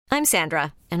I'm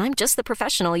Sandra, and I'm just the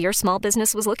professional your small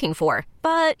business was looking for.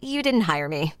 But you didn't hire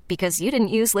me because you didn't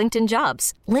use LinkedIn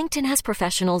Jobs. LinkedIn has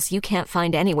professionals you can't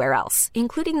find anywhere else,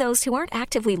 including those who aren't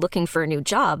actively looking for a new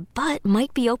job, but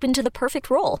might be open to the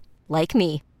perfect role, like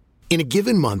me. In a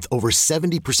given month, over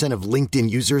 70% of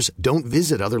LinkedIn users don't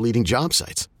visit other leading job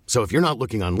sites. So if you're not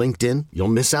looking on LinkedIn, you'll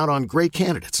miss out on great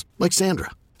candidates like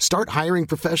Sandra. Start hiring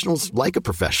professionals like a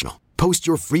professional. Post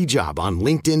your free job on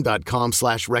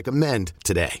linkedin.com/recommend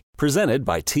today. Presented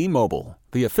by T-Mobile,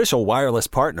 the official wireless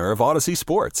partner of Odyssey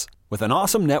Sports. With an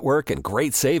awesome network and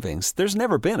great savings, there's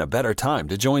never been a better time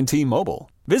to join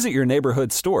T-Mobile. Visit your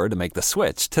neighborhood store to make the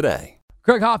switch today.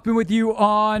 Craig Hoffman with you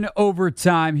on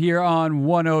Overtime here on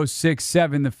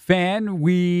 106.7 The Fan.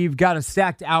 We've got a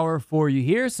stacked hour for you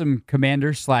here. Some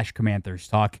Commanders/Commanders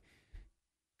talk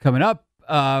coming up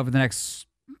over the next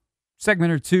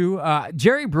segment or two.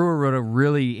 Jerry Brewer wrote a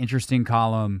really interesting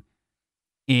column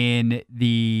in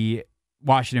the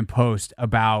Washington Post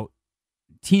about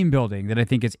team building that I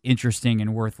think is interesting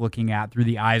and worth looking at through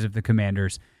the eyes of the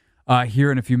Commanders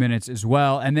here in a few minutes as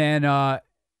well. And then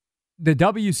the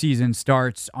W season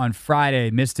starts on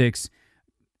Friday. Mystics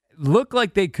look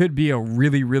like they could be a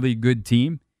really, really good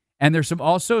team. And there's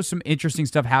also some interesting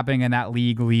stuff happening in that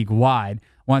league-wide.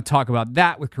 I want to talk about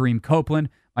that with Kareem Copeland,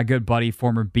 my good buddy,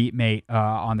 former beat mate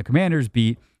on the Commanders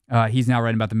beat. He's now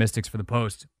writing about the Mystics for the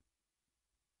Post.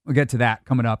 We'll get to that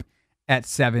coming up at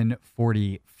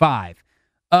 7:45.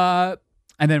 And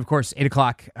then, of course, 8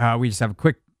 o'clock, we just have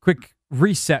a quick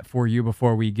reset for you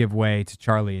before we give way to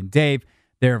Charlie and Dave.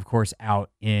 They're, of course, out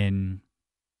in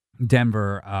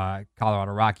Denver,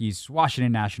 Colorado Rockies,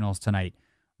 Washington Nationals tonight,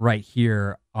 right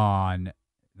here on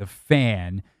The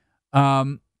Fan.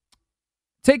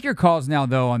 Take your calls now,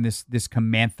 though, on this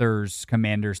Commanders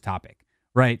topic,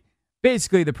 right?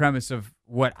 Basically, the premise of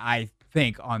what I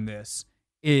think on this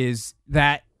is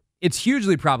that it's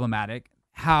hugely problematic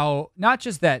how not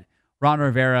just that Ron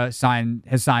Rivera has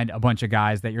signed a bunch of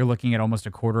guys that you're looking at almost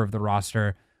a quarter of the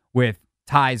roster with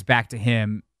ties back to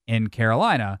him in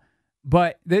Carolina,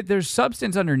 but there's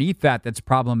substance underneath that that's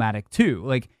problematic too.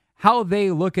 Like how they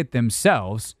look at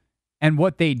themselves and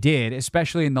what they did,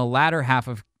 especially in the latter half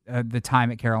of the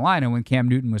time at Carolina when Cam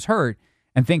Newton was hurt,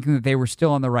 and thinking that they were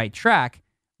still on the right track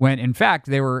when in fact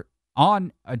they were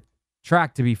on a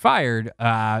track to be fired.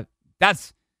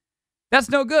 That's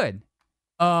no good.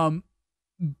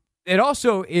 It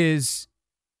also is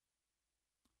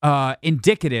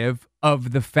indicative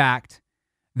of the fact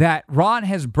that Ron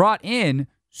has brought in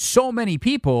so many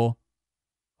people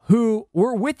who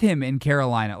were with him in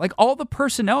Carolina. Like all the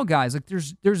personnel guys, like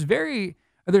there's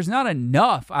not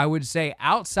enough, I would say,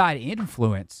 outside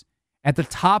influence at the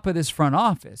top of this front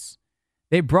office.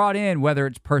 They brought in, whether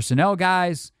it's personnel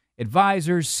guys,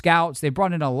 advisors, scouts, they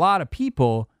brought in a lot of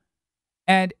people.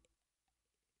 And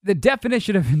the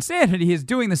definition of insanity is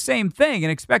doing the same thing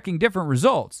and expecting different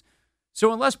results.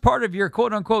 So unless part of your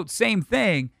quote-unquote same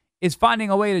thing is finding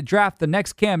a way to draft the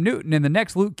next Cam Newton and the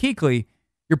next Luke Kuechly,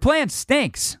 your plan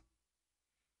stinks.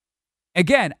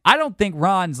 Again, I don't think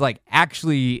Ron's like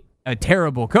actually a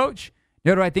terrible coach.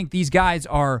 Nor do I think these guys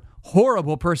are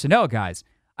horrible personnel guys.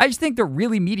 I just think they're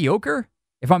really mediocre.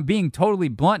 If I'm being totally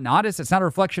blunt and honest, it's not a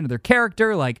reflection of their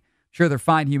character. Like, sure, they're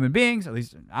fine human beings. At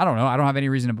least, I don't know. I don't have any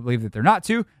reason to believe that they're not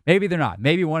to. Maybe they're not.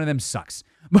 Maybe one of them sucks.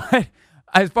 But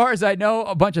as far as I know,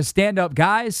 a bunch of stand-up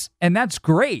guys, and that's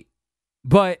great.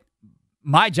 But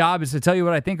my job is to tell you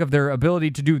what I think of their ability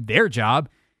to do their job,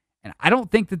 and I don't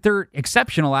think that they're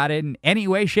exceptional at it in any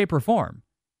way, shape, or form.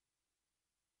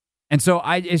 And so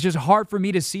it's just hard for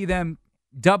me to see them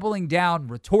doubling down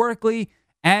rhetorically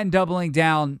and doubling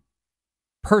down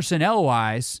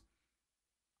personnel-wise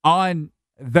on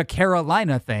the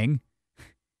Carolina thing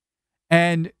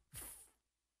and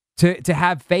to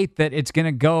have faith that it's going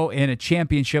to go in a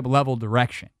championship-level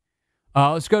direction.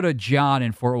 Let's go to John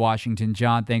in Fort Washington.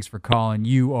 John, thanks for calling.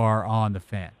 You are on The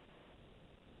Fan.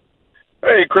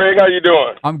 Hey, Craig, how you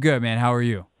doing? I'm good, man. How are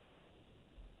you?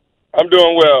 I'm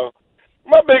doing well.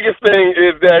 My biggest thing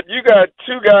is that you got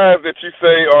two guys that you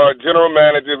say are general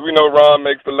managers. We know Ron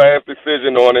makes the last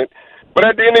decision on it. But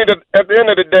at the end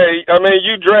of the day, I mean,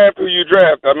 you draft who you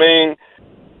draft. I mean,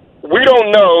 we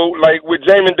don't know, like with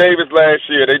Jamin Davis last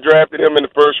year, they drafted him in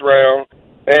the first round.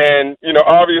 And, you know,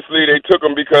 obviously they took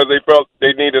him because they felt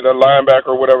they needed a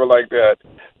linebacker or whatever like that.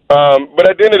 But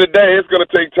at the end of the day, it's going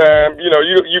to take time. You know,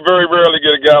 you very rarely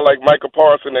get a guy like Micah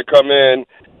Parsons that come in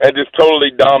and just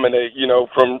totally dominate, you know,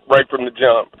 right from the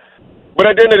jump. But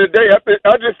at the end of the day,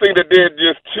 I just think that they're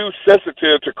just too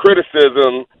sensitive to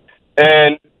criticism.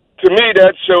 And to me,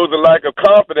 that shows a lack of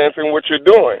confidence in what you're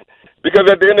doing. Because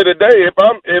at the end of the day, if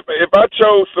I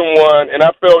chose someone and I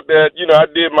felt that, you know, I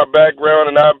did my background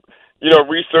and I, you know,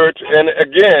 research, and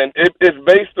again, it's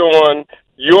based on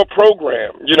your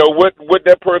program, you know, what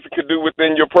that person could do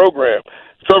within your program.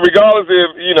 So regardless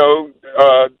if, you know,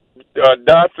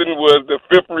 Dotson was the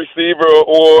 5th receiver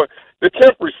or the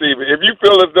 10th receiver, if you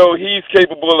feel as though he's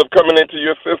capable of coming into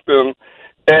your system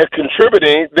and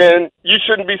contributing, then you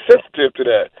shouldn't be sensitive to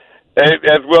that.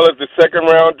 As well as the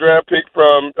 2nd-round draft pick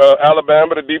from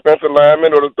Alabama, the defensive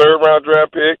lineman, or the 3rd-round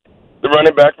draft pick, the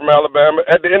running back from Alabama.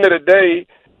 At the end of the day,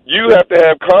 you have to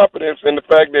have confidence in the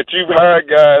fact that you've hired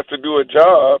guys to do a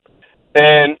job,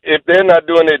 and if they're not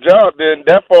doing their job, then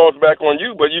that falls back on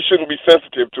you, but you shouldn't be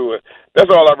sensitive to it.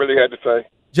 That's all I really had to say.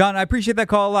 John, I appreciate that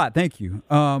call a lot. Thank you.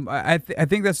 I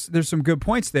think there's some good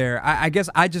points there. I guess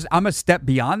I'm a step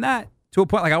beyond that to a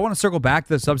point. Like, I want to circle back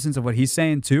to the substance of what he's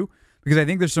saying too, because I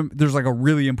think there's like a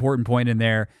really important point in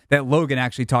there that Logan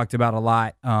actually talked about a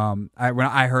lot. When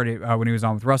I heard it when he was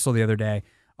on with Russell the other day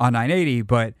on 980,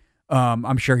 but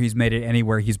I'm sure he's made it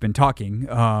anywhere he's been talking.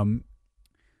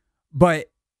 But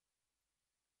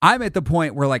I'm at the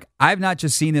point where, like, I've not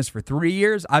just seen this for 3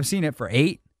 years. I've seen it for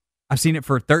 8. I've seen it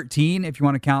for 13, if you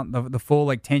want to count the full,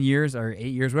 like, 10 years or 8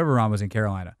 years, whatever Ron was in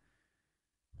Carolina.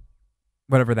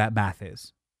 Whatever that math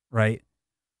is, right?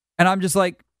 And I'm just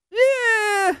like,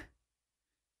 yeah,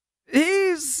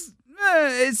 it's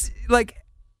like,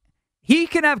 he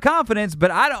can have confidence,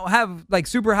 but I don't have, like,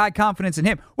 super high confidence in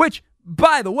him. Which,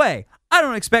 by the way, I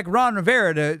don't expect Ron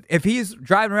Rivera to, if he's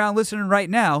driving around listening right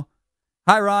now,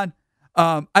 hi, Ron,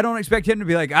 I don't expect him to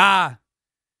be like,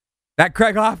 that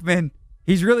Craig Hoffman,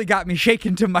 he's really got me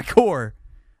shaken to my core.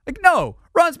 Like, no,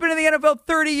 Ron's been in the NFL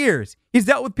 30 years. He's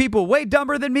dealt with people way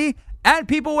dumber than me and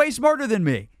people way smarter than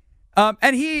me.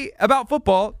 And he, about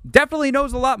football, definitely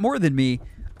knows a lot more than me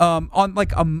on,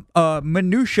 like, a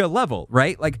minutia level,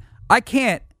 right? Like, I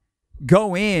can't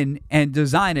go in and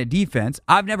design a defense.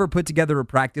 I've never put together a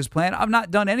practice plan. I've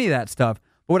not done any of that stuff.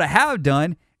 But what I have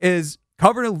done is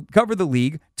cover the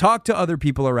league, talk to other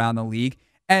people around the league,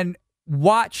 and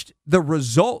watched the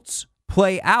results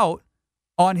play out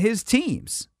on his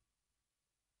teams.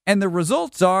 And the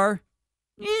results are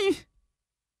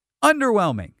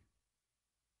underwhelming.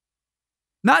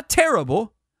 Not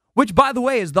terrible, which, by the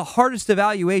way, is the hardest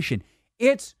evaluation.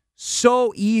 It's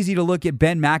so easy to look at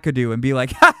Ben McAdoo and be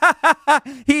like,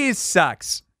 he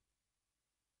sucks.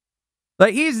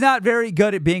 Like, he's not very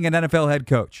good at being an NFL head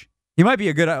coach. He might be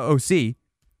a good OC,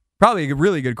 probably a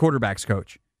really good quarterbacks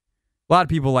coach. A lot of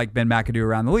people like Ben McAdoo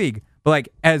around the league, but, like,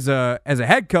 as a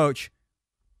head coach,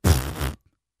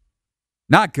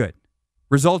 not good.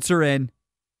 Results are in,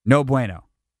 no bueno.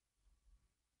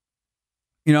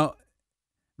 You know,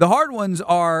 the hard ones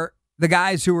are the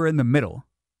guys who are in the middle.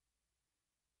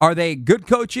 Are they good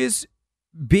coaches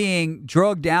being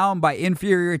drugged down by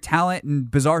inferior talent and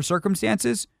bizarre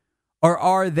circumstances? Or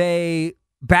are they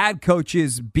bad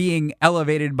coaches being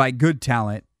elevated by good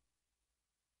talent?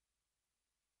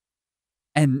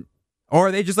 Or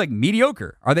are they just, like,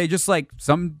 mediocre? Are they just, like,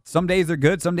 some days they're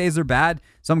good, some days they're bad,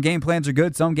 some game plans are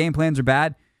good, some game plans are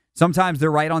bad. Sometimes they're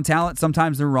right on talent,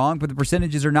 sometimes they're wrong, but the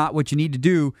percentages are not what you need to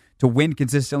do to win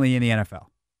consistently in the NFL.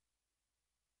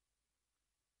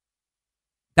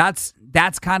 That's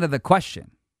kind of the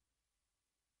question.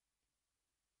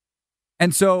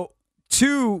 And so,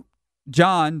 to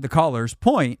John, the caller's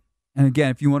point, and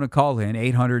again, if you want to call in,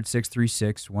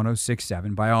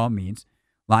 800-636-1067, by all means,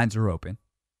 lines are open.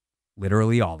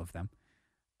 Literally all of them.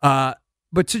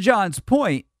 But to John's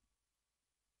point,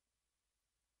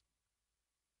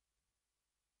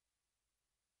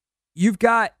 you've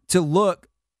got to look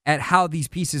at how these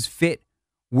pieces fit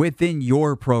within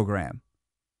your program,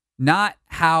 not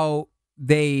how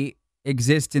they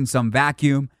exist in some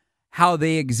vacuum, how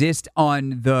they exist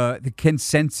on the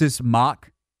consensus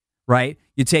mock, right?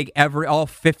 You take all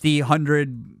 50,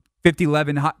 100, 50,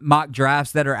 11 mock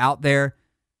drafts that are out there.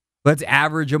 Let's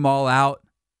average them all out.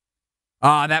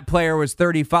 That player was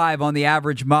 35 on the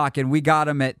average mock, and we got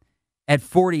him at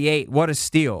 48. What a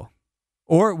steal.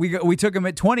 Or we took him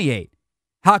at 28.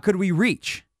 How could we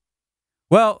reach?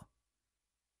 Well,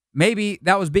 maybe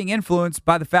that was being influenced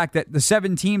by the fact that the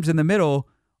 7 teams in the middle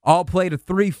all played a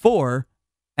 3-4,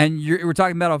 and we're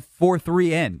talking about a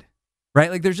 4-3 end, right?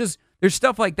 Like, there's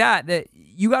stuff like that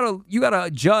you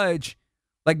gotta judge.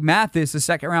 Like Mathis, a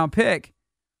 2nd-round pick,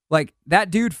 like, that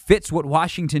dude fits what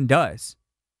Washington does.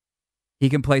 He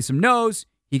can play some nose.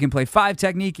 He can play 5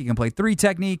 technique. He can play 3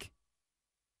 technique.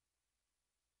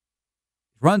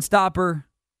 Run stopper.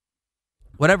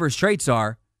 Whatever his traits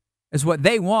are, is what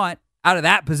they want out of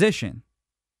that position.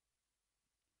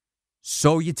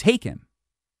 So you take him.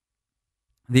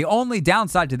 The only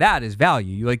downside to that is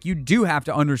value. You do have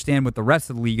to understand what the rest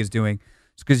of the league is doing,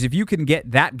 because if you can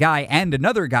get that guy and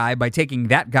another guy by taking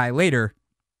that guy later,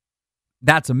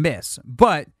 that's a miss.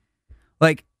 But,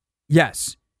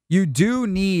 yes, you do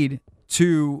need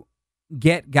to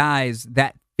get guys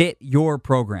that fit your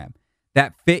program,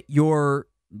 that fit your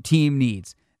team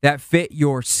needs, that fit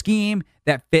your scheme,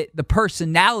 that fit the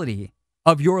personality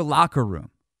of your locker room.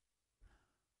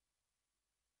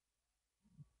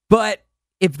 But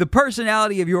if the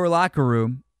personality of your locker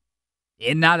room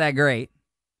is not that great,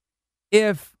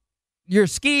 if your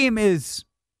scheme is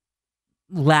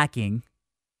lacking,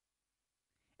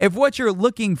 if what you're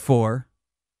looking for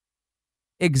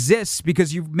exists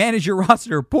because you've managed your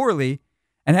roster poorly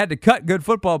and had to cut good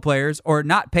football players or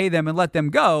not pay them and let them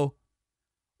go,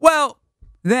 well,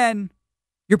 then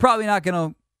you're probably not going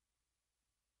to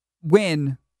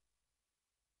win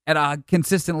at a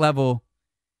consistent level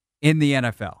in the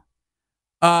NFL.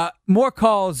 More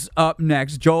calls up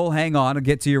next. Joel, hang on. I'll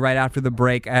get to you right after the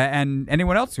break. And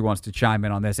anyone else who wants to chime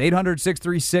in on this,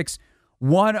 800-636-1067,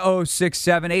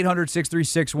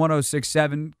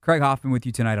 800-636-1067. Craig Hoffman with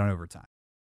you tonight on Overtime.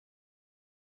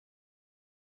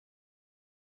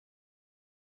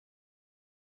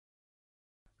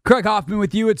 Craig Hoffman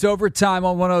with you. It's Overtime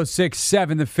on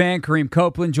 106.7 The Fan. Kareem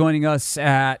Copeland joining us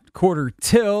at quarter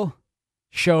till.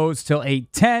 Shows till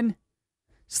 8:10.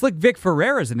 Slick Vic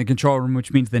Ferreira's in the control room,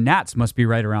 which means the Nats must be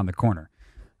right around the corner.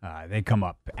 They come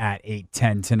up at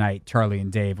 8:10 tonight. Charlie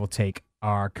and Dave will take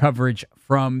our coverage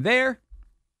from there.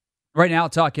 Right now,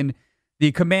 talking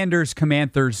the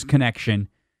Commanders-Comanthers connection.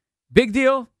 Big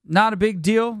deal? Not a big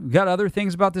deal? We got other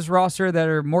things about this roster that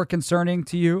are more concerning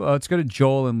to you? Let's go to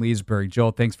Joel in Leesburg.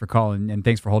 Joel, thanks for calling, and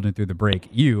thanks for holding through the break.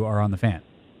 You are on The Fan.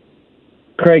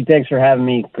 Craig, thanks for having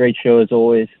me. Great show as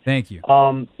always. Thank you.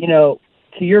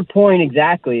 To your point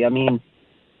exactly, I mean,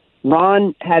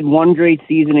 Ron had one great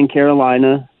season in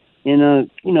Carolina in a,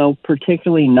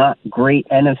 particularly not great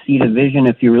NFC division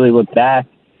if you really look back,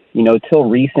 till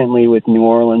recently with New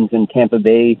Orleans and Tampa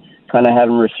Bay kind of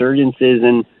having resurgences.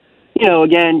 And,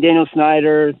 again, Daniel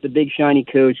Snyder, the big shiny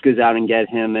coach, goes out and gets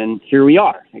him. And here we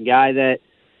are, a guy that,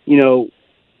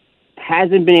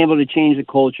 hasn't been able to change the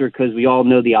culture because we all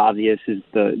know the obvious is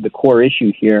the core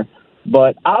issue here.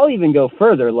 But I'll even go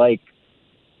further,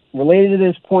 related to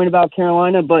this point about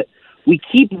Carolina, but we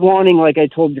keep wanting, like I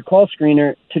told your call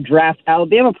screener, to draft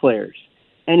Alabama players.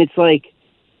 And it's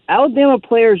Alabama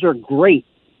players are great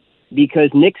because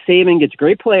Nick Saban gets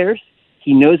great players.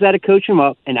 He knows how to coach them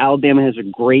up, and Alabama has a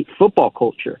great football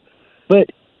culture.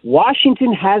 But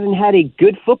Washington hasn't had a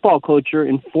good football culture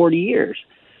in 40 years.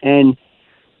 And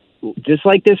just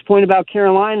like this point about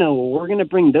Carolina, we're going to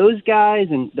bring those guys,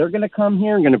 and they're going to come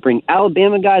here. We're going to bring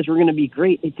Alabama guys. We're going to be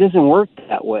great. It doesn't work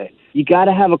that way. You got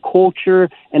to have a culture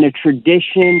and a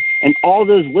tradition and all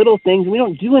those little things. We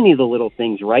don't do any of the little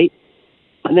things right.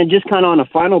 And then just kind of on a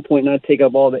final point, not take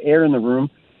up all the air in the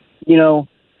room,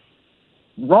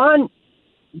 Ron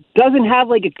doesn't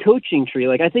have a coaching tree.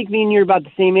 I think me and you're about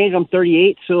the same age. I'm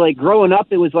 38. So growing up,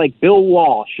 it was Bill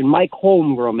Walsh and Mike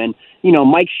Holmgren and,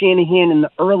 Mike Shanahan in the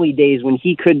early days when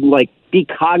he could be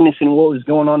cognizant of what was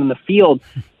going on in the field.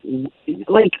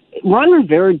 Ron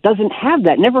Rivera doesn't have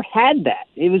that, never had that.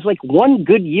 It was one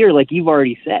good year, like you've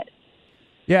already said.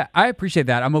 Yeah, I appreciate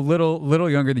that. I'm a little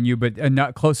younger than you, but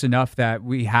not close enough that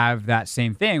we have that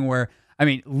same thing where,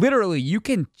 literally, you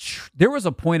can. There was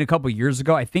a point a couple years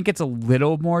ago. I think it's a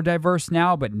little more diverse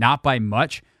now, but not by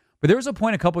much. But there was a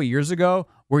point a couple years ago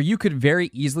where you could very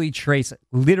easily trace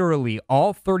literally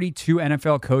all 32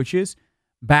 NFL coaches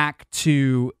back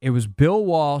to it was Bill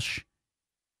Walsh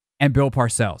and Bill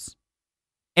Parcells.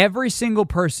 Every single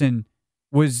person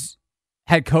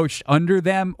had coached under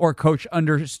them or coached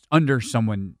under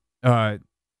someone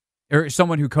or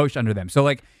someone who coached under them.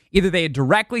 So either they had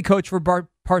directly coached for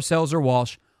Parcells or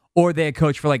Walsh, or they had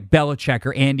coached for Belichick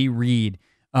or Andy Reid,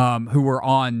 who were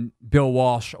on Bill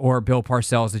Walsh or Bill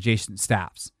Parcells' adjacent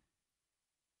staffs.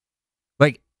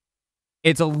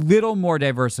 It's a little more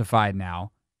diversified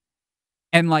now.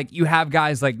 And you have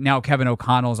guys now Kevin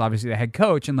O'Connell is obviously the head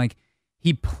coach, and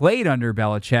he played under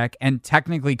Belichick and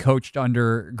technically coached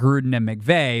under Gruden and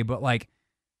McVay, but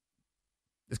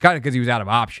it's kind of because he was out of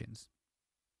options.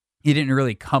 He didn't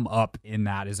really come up in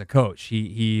that as a coach.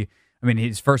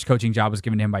 His first coaching job was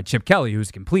given to him by Chip Kelly, who's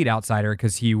a complete outsider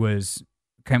because he was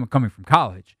coming from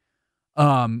college.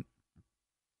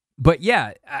 But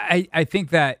yeah, I think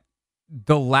that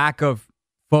the lack of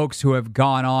folks who have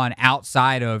gone on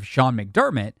outside of Sean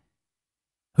McDermott,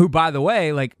 who, by the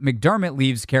way, McDermott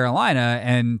leaves Carolina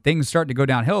and things start to go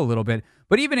downhill a little bit.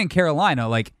 But even in Carolina,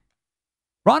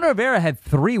 Ron Rivera had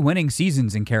 3 winning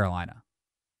seasons in Carolina.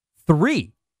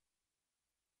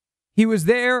 He was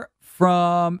there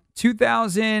from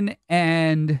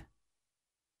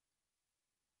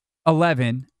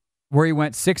 2011, where he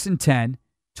went 6-10.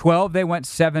 12, they went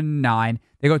 7-9.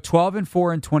 They go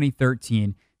 12-4 in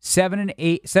 2013.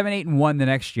 7-8-1 the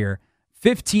next year.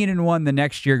 15-1 the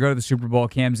next year. Go to the Super Bowl.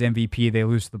 Cam's MVP. They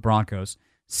lose to the Broncos.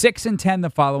 6-10 the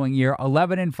following year.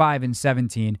 11-5 in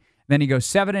 17. Then he goes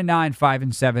 7-9,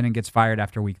 5-7, and gets fired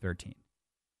after week 13.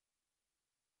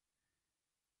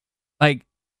 Like,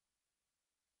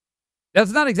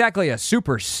 that's not exactly a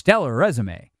super stellar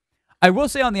resume. I will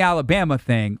say on the Alabama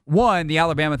thing, one, the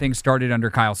Alabama thing started under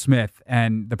Kyle Smith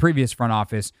and the previous front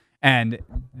office, and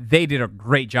they did a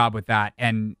great job with that.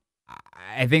 And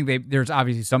I think there's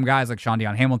obviously some guys like Sean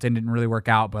Deion Hamilton didn't really work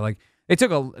out, but like they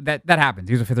took that happens.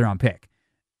 He was a 5th round pick.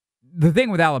 The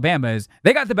thing with Alabama is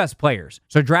they got the best players,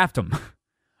 so draft them.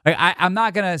 I'm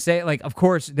not going to say, like, of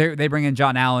course, they bring in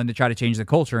John Allen to try to change the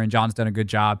culture, and John's done a good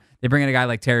job. They bring in a guy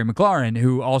like Terry McLaurin,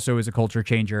 who also is a culture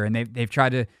changer, and they've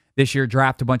tried to, this year,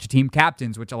 draft a bunch of team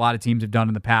captains, which a lot of teams have done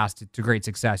in the past to great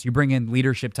success. You bring in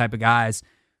leadership type of guys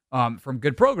from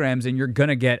good programs, and you're going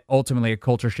to get, ultimately, a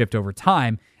culture shift over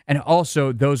time, and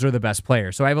also, those are the best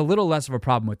players. So I have a little less of a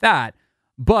problem with that,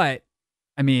 but,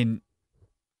 I mean,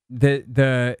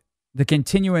 the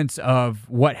continuance of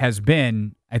what has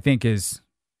been, I think, is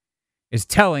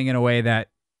telling in a way that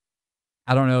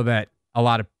I don't know that a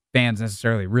lot of fans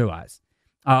necessarily realize.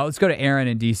 Let's go to Aaron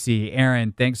in D.C.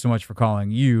 Aaron, thanks so much for calling.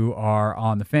 You are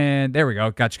on the Fan. There we go.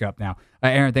 Got you up now.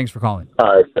 Aaron, thanks for calling.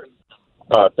 All right.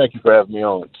 Thank you for having me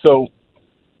on. So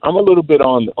I'm a little bit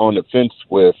on the fence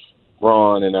with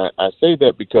Ron, and I say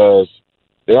that because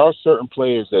there are certain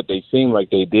players that they seem like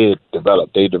they did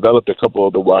develop. They developed a couple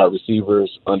of the wide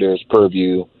receivers under his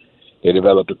purview. They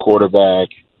developed a quarterback.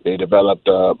 They developed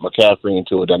McCaffrey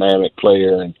into a dynamic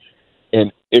player. And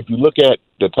if you look at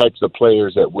the types of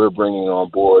players that we're bringing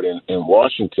on board in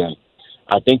Washington,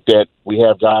 I think that we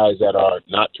have guys that are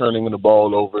not turning the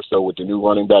ball over. So with the new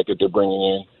running back that they're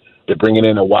bringing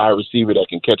in a wide receiver that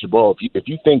can catch a ball. If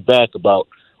you think back about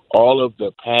all of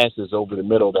the passes over the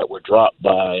middle that were dropped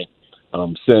by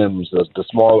Sims, the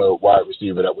smaller wide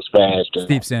receiver that was fast.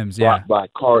 Steve Sims, yeah. By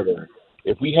Carter.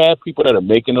 If we have people that are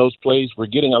making those plays, we're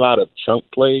getting a lot of chunk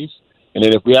plays. And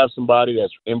then if we have somebody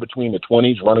that's in between the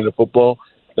 20s running the football,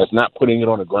 that's not putting it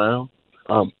on the ground,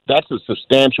 that's a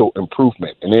substantial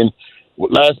improvement. And then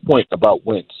last point about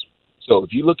Wentz. So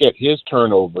if you look at his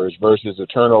turnovers versus the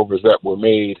turnovers that were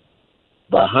made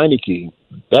by Heineke,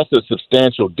 that's a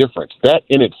substantial difference. That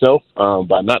in itself,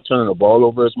 by not turning the ball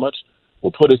over as much,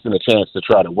 will put us in a chance to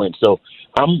try to win. So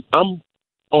I'm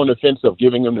on the fence of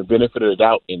giving him the benefit of the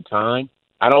doubt in time.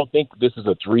 I don't think this is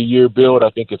a 3-year build. I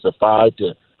think it's a 5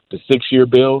 to 6-year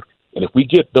build. And if we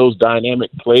get those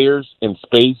dynamic players in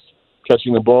space,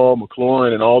 catching the ball,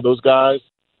 McLaurin and all those guys,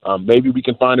 maybe we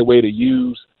can find a way to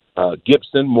use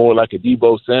Gibson more like a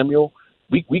Deebo Samuel.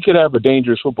 We could have a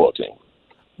dangerous football team.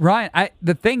 Ryan,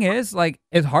 the thing is, like,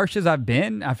 as harsh as I've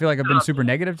been, I feel like I've been super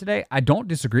negative today. I don't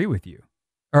disagree with you.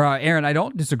 Or Aaron, I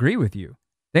don't disagree with you.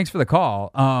 Thanks for the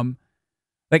call.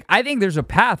 Like, I think there's a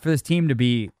path for this team to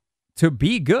be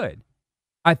good.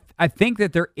 I think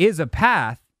that there is a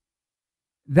path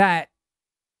that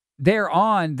they're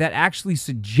on that actually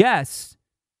suggests,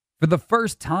 for the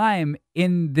first time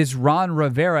in this Ron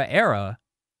Rivera era,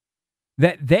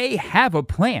 that they have a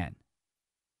plan.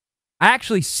 I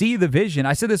actually see the vision.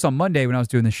 I said this on Monday when I was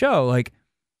doing the show. Like,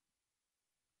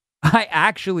 I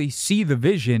actually see the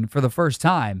vision for the first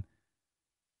time.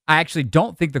 I actually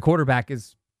don't think the quarterback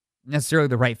is necessarily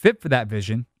the right fit for that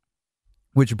vision,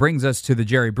 which brings us to the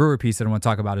Jerry Brewer piece that I want to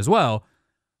talk about as well.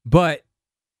 But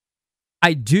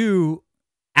I do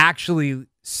actually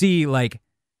see, like,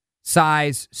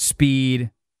 size, speed,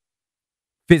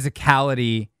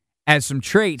 physicality as some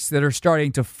traits that are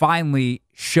starting to finally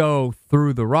show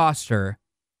through the roster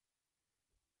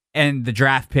and the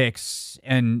draft picks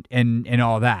and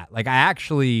all that. Like, I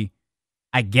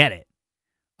get it.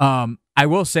 I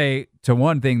will say to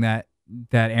one thing that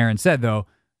Aaron said, though,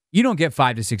 you don't get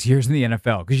 5 to 6 years in the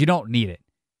NFL because you don't need it.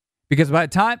 Because by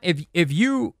the time, if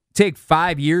you take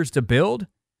 5 years to build,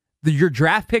 your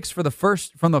draft picks from the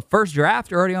first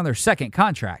draft are already on their second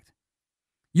contract.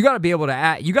 You got to be able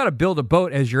to you got to build a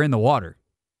boat as you're in the water.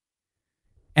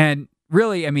 And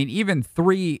really, I mean, even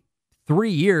three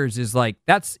years is like,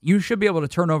 you should be able to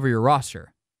turn over your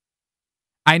roster.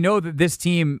 I know that this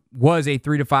team was a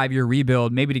 3 to 5 year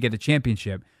rebuild, maybe to get the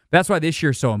championship. That's why this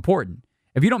year is so important.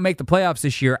 If you don't make the playoffs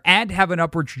this year and have an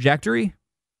upward trajectory,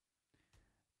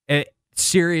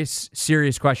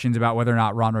 serious questions about whether or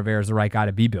not Ron Rivera is the right guy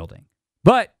to be building.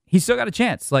 But he's still got a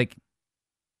chance. Like,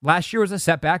 last year was a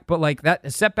setback, but like that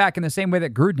a setback in the same way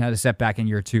that Gruden had a setback in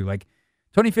year 2. Like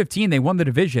 2015, they won the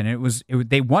division, and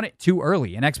they won it too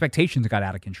early, and expectations got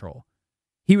out of control.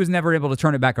 He was never able to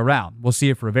turn it back around. We'll see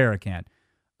if Rivera can.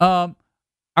 All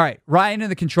right, Ryan in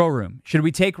the control room. Should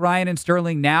we take Ryan and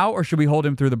Sterling now, or should we hold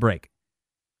him through the break?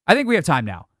 I think we have time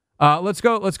now. Let's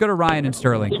go to Ryan and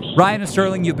Sterling. Ryan and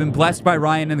Sterling, you've been blessed by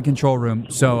Ryan in the control room,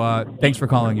 so thanks for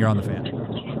calling. You're on the Fan.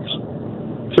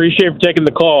 Appreciate for taking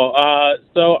the call.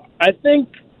 So I think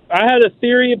I had a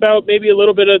theory about maybe a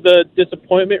little bit of the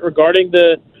disappointment regarding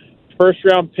the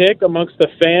first-round pick amongst the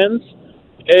fans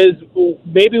is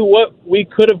maybe what we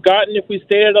could have gotten if we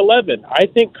stayed at 11. I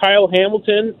think Kyle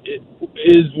Hamilton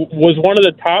was one of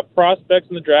the top prospects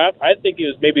in the draft. I think he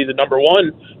was maybe the number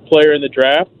 1 player in the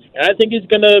draft. And I think he's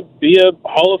going to be a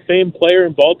Hall of Fame player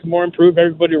in Baltimore and prove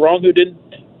everybody wrong who didn't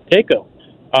take him.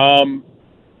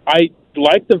 I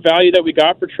like the value that we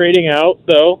got for trading out,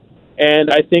 though,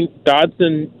 and I think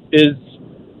Dodson is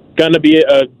going to be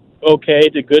a okay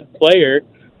to good player.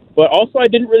 But also I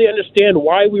didn't really understand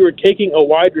why we were taking a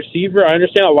wide receiver. I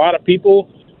understand a lot of people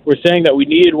were saying that we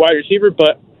needed a wide receiver,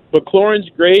 but McLaurin's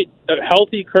great. A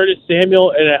healthy Curtis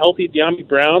Samuel and a healthy De'Ami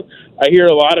Brown. I hear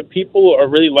a lot of people are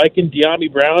really liking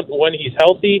De'Ami Brown when he's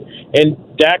healthy,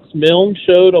 and Dax Milne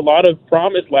showed a lot of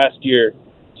promise last year.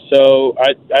 So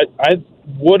I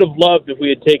would have loved if we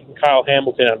had taken Kyle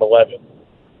Hamilton at 11.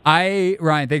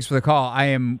 Ryan, thanks for the call. I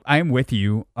am with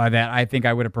you that I think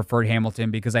I would have preferred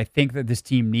Hamilton because I think that this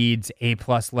team needs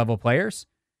A-plus level players,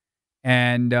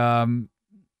 and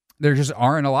there just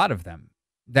aren't a lot of them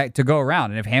that to go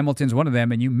around. And if Hamilton's one of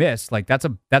them and you miss, like that's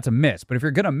a miss. But if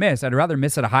you're gonna miss, I'd rather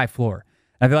miss at a high floor.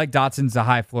 I feel like Dotson's a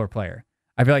high floor player.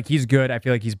 I feel like he's good. I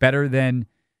feel like he's better than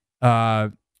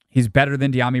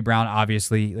De'Ami Brown.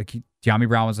 Obviously, like De'Ami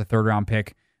Brown was a 3rd-round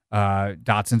pick.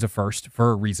 Dotson's a first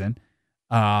for a reason.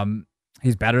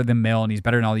 He's better than Milne, and he's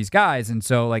better than all these guys. And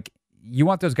so, like, you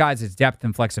want those guys' as depth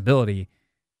and flexibility,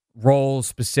 role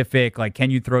specific. Like, can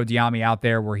you throw De'Ami out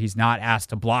there where he's not asked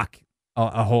to block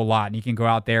a whole lot, and he can go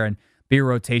out there and be a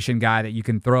rotation guy that you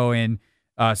can throw in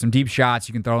some deep shots,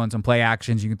 you can throw in some play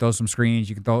actions, you can throw some screens,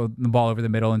 you can throw the ball over the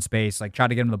middle in space, like try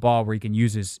to get him the ball where he can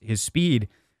use his speed.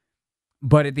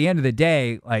 But at the end of the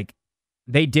day, like,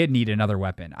 they did need another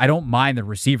weapon. I don't mind the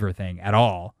receiver thing at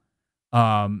all.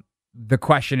 The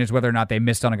question is whether or not they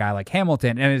missed on a guy like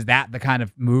Hamilton, and is that the kind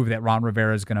of move that Ron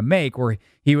Rivera is going to make, where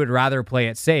he would rather play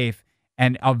it safe,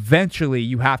 and eventually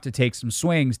you have to take some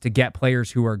swings to get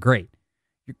players who are great.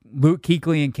 Luke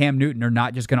Kuechly and Cam Newton are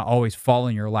not just going to always fall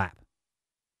in your lap.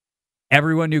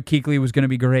 Everyone knew Kuechly was going to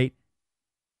be great.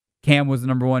 Cam was the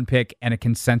number 1 pick and a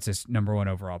consensus number 1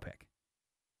 overall pick.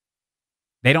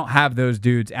 They don't have those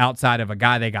dudes outside of a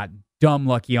guy they got dumb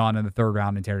lucky on in the 3rd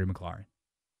round in Terry McLaurin.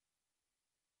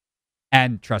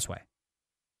 And Tressway.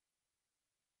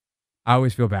 I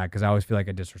always feel bad because I always feel like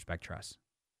I disrespect Tress.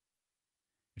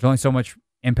 There's only so much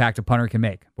impact a punter can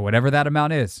make. But whatever that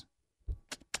amount is,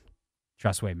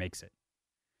 Tressway makes it.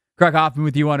 Craig Hoffman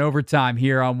with you on Overtime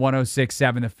here on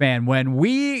 106.7 The Fan. When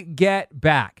we get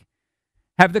back,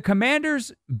 have the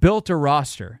Commanders built a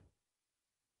roster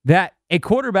that a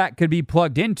quarterback could be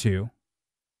plugged into,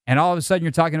 and all of a sudden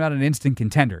you're talking about an instant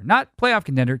contender? Not playoff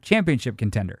contender, championship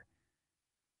contender.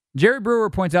 Jerry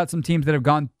Brewer points out some teams that have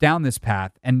gone down this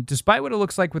path, and despite what it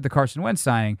looks like with the Carson Wentz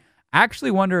signing, I actually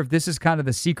wonder if this is kind of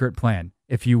the secret plan,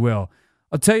 if you will.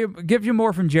 I'll give you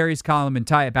more from Jerry's column and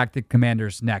tie it back to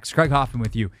Commanders next. Craig Hoffman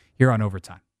with you here on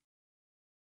Overtime.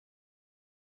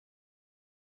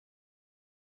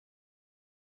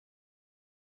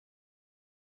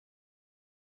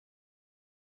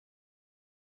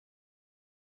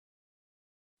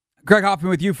 Craig Hoffman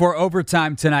with you for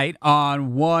Overtime tonight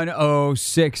on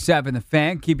 106.7 The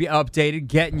Fan. Keep you updated,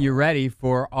 getting you ready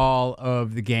for all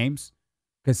of the games,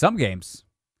 because some games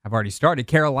have already started.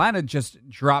 Carolina just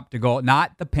dropped a goal.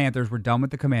 Not the Panthers. We're done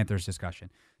with the Commanders discussion.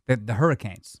 The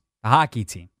Hurricanes, the hockey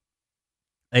team,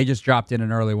 they just dropped in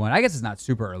an early one. I guess it's not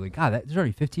super early. God, there's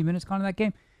already 15 minutes gone in that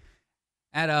game.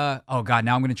 Now I'm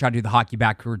going to try to do the hockey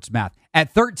backwards math.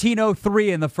 At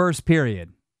 13:03 in the first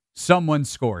period, someone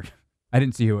scored. I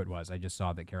didn't see who it was. I just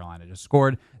saw that Carolina just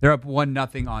scored. They're up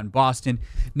 1-0 on Boston.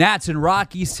 Nats and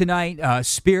Rockies tonight.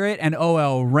 Spirit and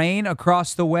OL Reign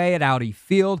across the way at Audi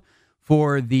Field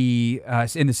for the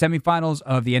in the semifinals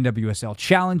of the NWSL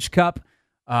Challenge Cup.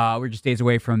 We're just days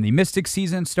away from the Mystic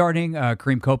season starting.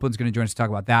 Kareem Copeland's going to join us to talk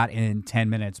about that in 10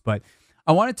 minutes. But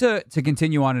I wanted to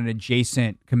continue on an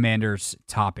adjacent Commanders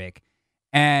topic.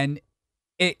 And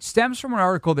it stems from an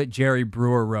article that Jerry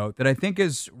Brewer wrote that I think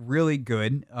is really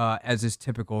good, as is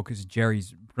typical, because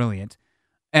Jerry's brilliant.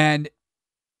 And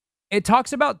it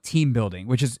talks about team building,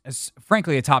 which is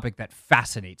frankly a topic that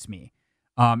fascinates me.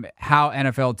 How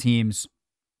NFL teams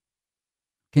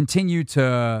continue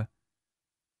to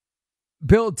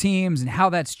build teams and how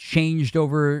that's changed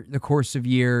over the course of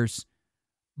years.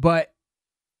 But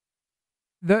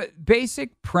the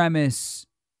basic premise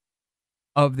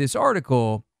of this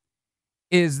article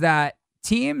is that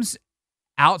teams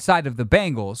outside of the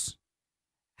Bengals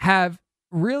have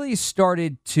really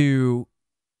started to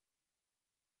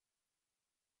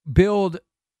build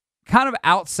kind of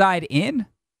outside in,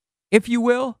 if you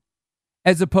will,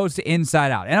 as opposed to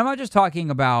inside out. And I'm not just talking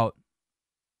about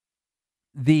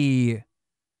the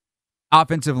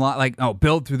offensive line,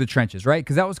 build through the trenches, right?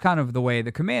 Because that was kind of the way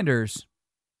the Commanders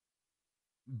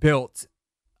built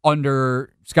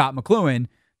under Scott McCloughan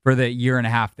for the year and a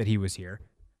half that he was here,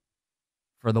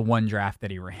 for the one draft that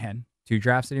he ran, 2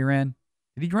 drafts that he ran.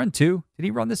 Did he run 2? Did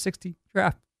he run the 60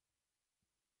 draft?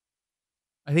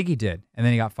 I think he did, and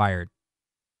then he got fired.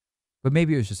 But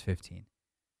maybe it was just 15.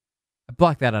 I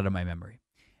blocked that out of my memory.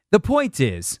 The point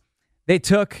is, they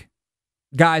took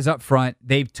guys up front.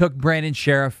 They took Brandon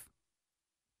Sheriff,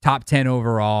 top 10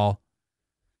 overall.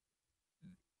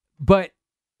 But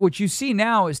what you see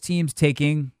now is teams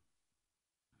taking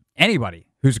anybody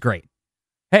who's great.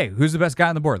 Hey, who's the best guy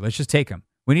on the board? Let's just take him.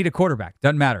 We need a quarterback.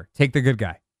 Doesn't matter. Take the good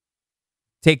guy.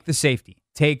 Take the safety.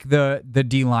 Take the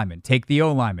D lineman. Take the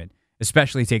O lineman.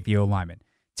 Especially take the O lineman.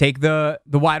 Take the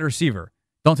wide receiver.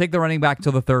 Don't take the running back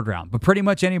till the 3rd round. But pretty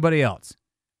much anybody else,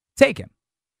 take him.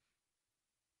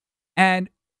 And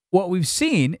what we've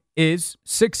seen is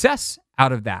success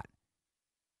out of that.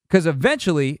 Because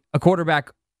eventually, a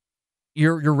quarterback,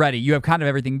 you're ready. You have kind of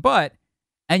everything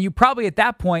and you probably at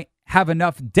that point have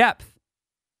enough depth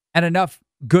and enough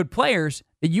good players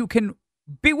that you can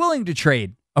be willing to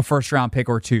trade a 1st-round pick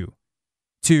or 2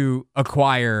 to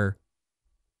acquire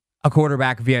a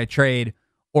quarterback via trade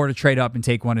or to trade up and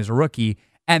take one as a rookie.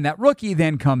 And that rookie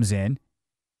then comes in,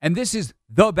 and this is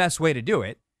the best way to do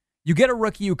it. You get a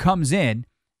rookie who comes in,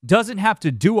 doesn't have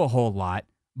to do a whole lot,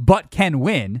 but can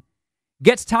win,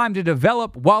 gets time to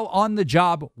develop while on the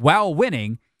job, while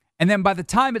winning, and then by the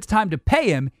time it's time to pay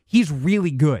him, he's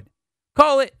really good.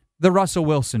 Call it the Russell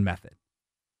Wilson method.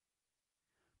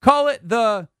 Call it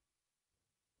the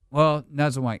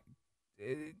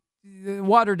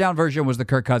watered down version was the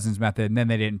Kirk Cousins method, and then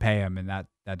they didn't pay him, and that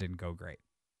didn't go great.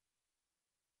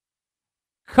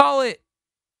 Call it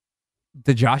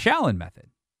the Josh Allen method.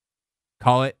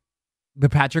 Call it the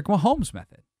Patrick Mahomes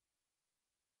method.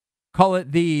 Call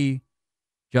it the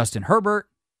Justin Herbert,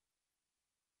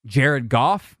 Jared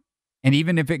Goff, and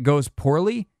even if it goes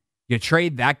poorly, you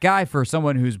trade that guy for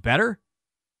someone who's better,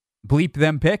 bleep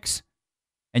them picks,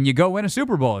 and you go win a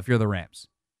Super Bowl if you're the Rams.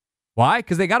 Why?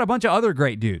 Because they got a bunch of other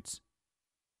great dudes.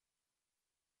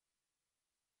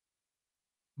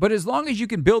 But as long as you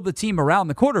can build the team around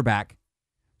the quarterback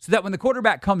so that when the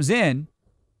quarterback comes in,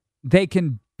 they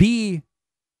can be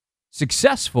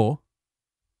successful.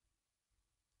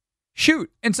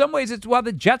 Shoot, in some ways, it's why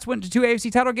the Jets went to 2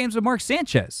 AFC title games with Mark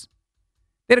Sanchez.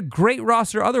 They had a great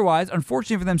roster otherwise.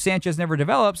 Unfortunately for them, Sanchez never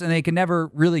develops, and they can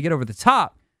never really get over the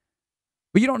top.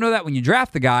 But you don't know that when you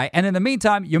draft the guy, and in the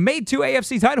meantime, you made 2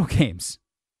 AFC title games.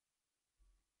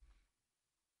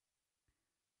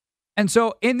 And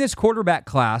so in this quarterback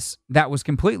class that was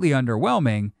completely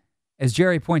underwhelming, as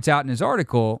Jerry points out in his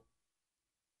article,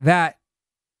 that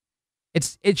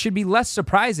it should be less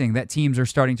surprising that teams are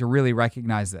starting to really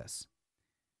recognize this.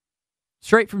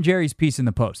 Straight from Jerry's piece in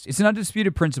the Post. It's an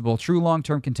undisputed principle. True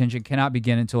long-term contention cannot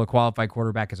begin until a qualified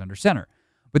quarterback is under center.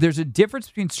 But there's a difference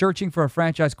between searching for a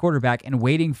franchise quarterback and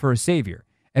waiting for a savior.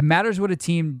 It matters what a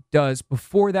team does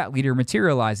before that leader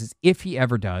materializes, if he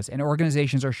ever does, and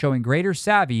organizations are showing greater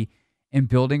savvy in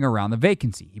building around the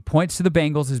vacancy. He points to the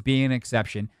Bengals as being an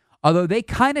exception, although they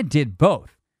kind of did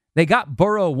both. They got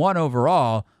Burrow 1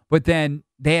 overall, but then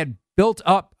they had built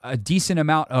up a decent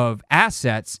amount of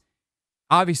assets.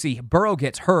 Obviously, Burrow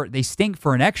gets hurt. They stink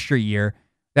for an extra year.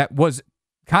 That was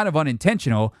kind of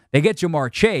unintentional. They get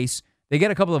Jamar Chase. They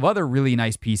get a couple of other really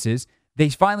nice pieces. They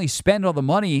finally spend all the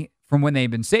money from when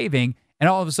they've been saving, and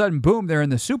all of a sudden, boom, they're in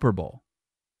the Super Bowl.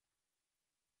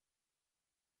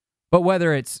 But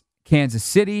whether it's Kansas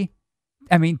City,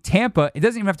 Tampa, it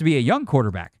doesn't even have to be a young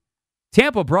quarterback.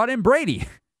 Tampa brought in Brady.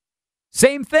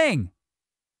 Same thing.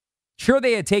 Sure,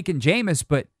 they had taken Jameis,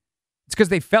 but it's because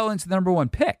they fell into the number 1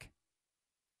 pick.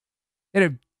 They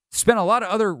had spent a lot of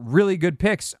other really good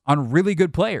picks on really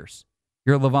good players.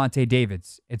 Your Levante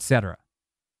Davids, etc.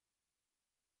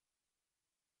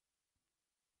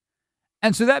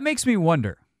 And so that makes me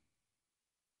wonder,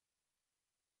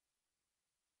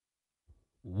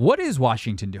 what is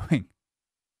Washington doing?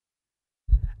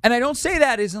 And I don't say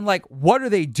that as in like, what are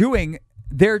they doing?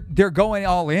 They're going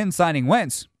all in signing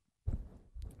Wentz.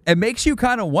 It makes you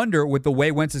kind of wonder with the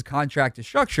way Wentz's contract is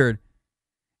structured,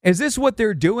 is this what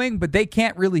they're doing, but they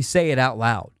can't really say it out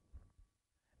loud?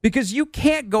 Because you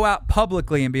can't go out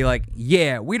publicly and be like,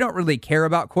 yeah, we don't really care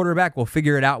about quarterback. We'll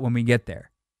figure it out when we get there.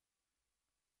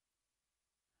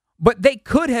 But they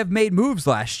could have made moves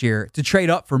last year to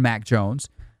trade up for Mac Jones.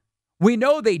 We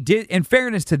know they did, in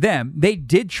fairness to them, they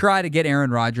did try to get Aaron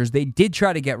Rodgers. They did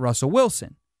try to get Russell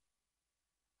Wilson.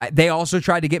 They also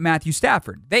tried to get Matthew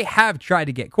Stafford. They have tried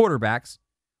to get quarterbacks,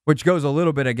 which goes a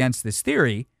little bit against this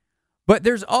theory. But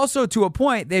there's also, to a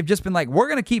point, they've just been like, we're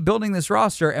going to keep building this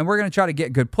roster and we're going to try to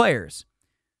get good players.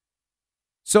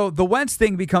 So the Wentz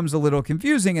thing becomes a little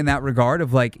confusing in that regard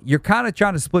of like, you're kind of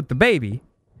trying to split the baby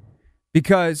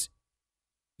because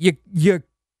you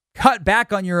cut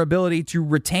back on your ability to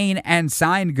retain and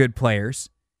sign good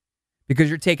players because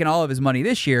you're taking all of his money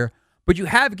this year, but you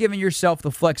have given yourself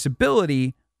the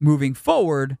flexibility moving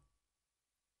forward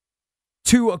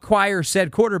to acquire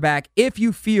said quarterback if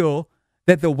you feel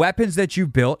that the weapons that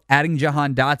you've built, adding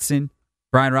Jahan Dotson,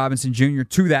 Brian Robinson Jr.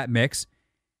 to that mix,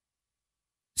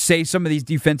 say some of these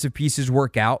defensive pieces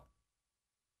work out,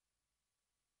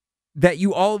 that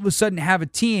you all of a sudden have a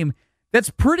team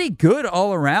that's pretty good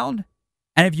all around.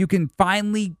 And if you can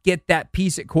finally get that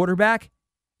piece at quarterback,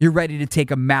 you're ready to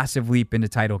take a massive leap into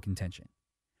title contention.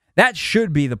 That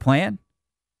should be the plan.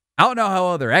 I don't know how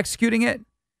well they're executing it,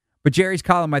 but Jerry's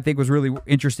column, I think, was really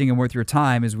interesting and worth your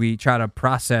time as we try to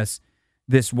process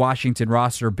this Washington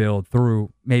roster build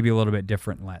through maybe a little bit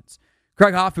different lens.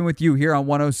 Craig Hoffman with you here on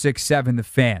 106.7 The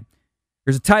Fan.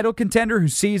 There's a title contender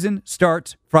whose season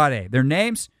starts Friday. Their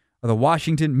names are the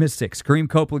Washington Mystics. Kareem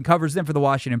Copeland covers them for the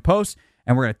Washington Post,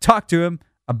 and we're going to talk to him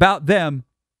about them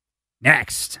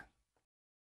next.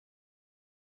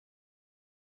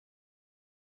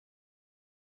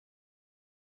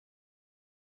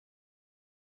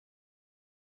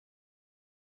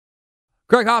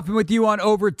 Craig Hoffman with you on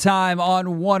Overtime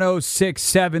on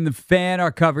 106.7 The Fan.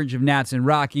 Our coverage of Nats and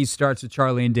Rockies starts with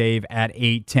Charlie and Dave at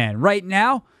 8:10. Right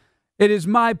now, it is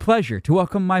my pleasure to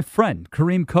welcome my friend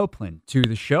Kareem Copeland to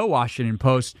the show, Washington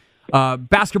Post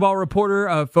basketball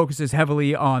reporter, focuses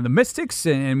heavily on the Mystics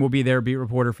and will be their beat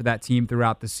reporter for that team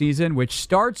throughout the season, which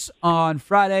starts on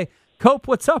Friday. Cope,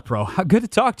 what's up, bro? Good to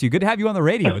talk to you. Good to have you on the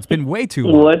radio. It's been way too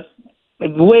long.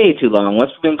 Way too long.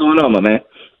 What's been going on, my man?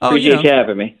 Appreciate you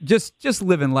having me. Just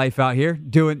living life out here,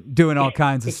 doing all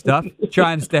kinds of stuff,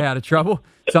 trying to stay out of trouble,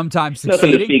 sometimes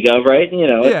succeeding. Nothing to speak of, right? You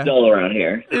know, it's dull around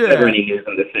here. Never any news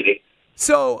in the city.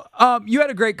 So you had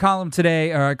a great column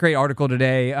today, or a great article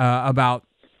today about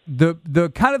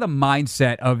the kind of the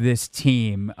mindset of this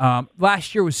team.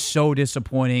 Last year was so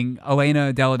disappointing.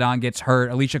 Elena Delle Donne gets hurt.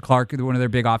 Alicia Clark, one of their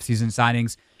big offseason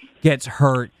signings, gets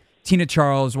hurt. Tina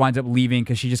Charles winds up leaving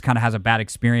because she just kind of has a bad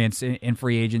experience in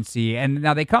free agency. And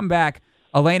now they come back.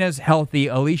 Elena's healthy.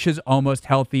 Alicia's almost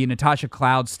healthy. Natasha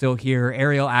Cloud's still here.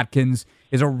 Ariel Atkins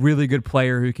is a really good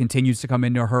player who continues to come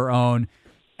into her own.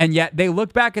 And yet they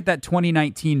look back at that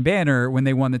 2019 banner when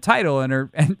they won the title.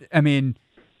 And I mean,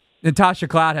 Natasha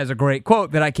Cloud has a great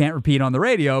quote that I can't repeat on the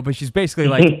radio, but she's basically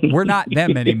like, we're not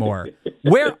them anymore.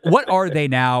 What are they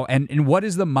now? And what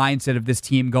is the mindset of this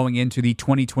team going into the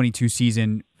 2022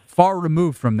 season, far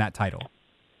removed from that title?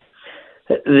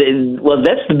 Well,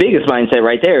 that's the biggest mindset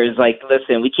right there is like,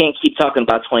 listen, we can't keep talking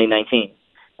about 2019.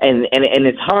 And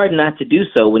it's hard not to do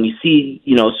so when you see,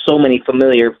 so many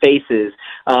familiar faces.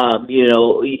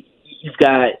 You've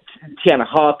got Tiana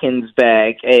Hawkins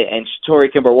back and Tori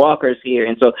Kimber Walker's here.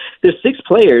 And so there's 6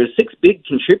 players, 6 big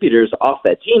contributors off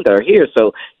that team that are here.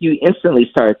 So you instantly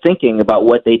start thinking about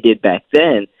what they did back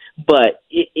then. But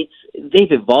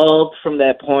they've evolved from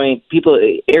that point.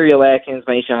 Ariel Atkins,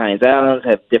 Maisha Hines-Adams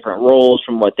have different roles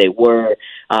from what they were.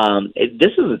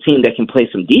 This is a team that can play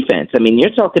some defense. I mean,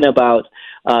 you're talking about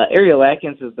Ariel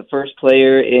Atkins is the first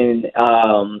player in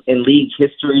league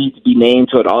history to be named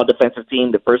to an all-defensive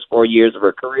team the first 4 years of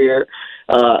her career.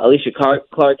 Alicia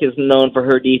Clark is known for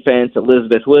her defense.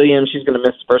 Elizabeth Williams, she's going to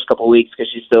miss the first couple of weeks because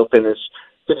she's still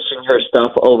finishing her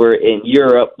stuff over in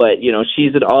Europe, but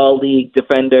she's an all-league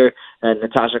defender, and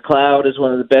Natasha Cloud is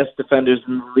one of the best defenders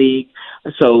in the league.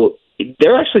 So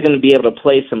they're actually going to be able to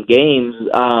play some games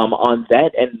on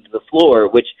that end of the floor,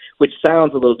 which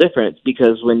sounds a little different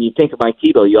because when you think of Mike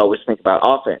Tebow, you always think about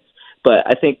offense. But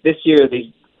I think this year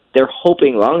they're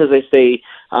hoping, long as they stay,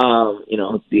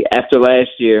 after last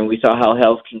year, and we saw how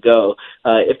health can go,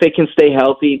 if they can stay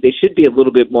healthy, they should be a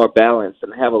little bit more balanced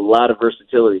and have a lot of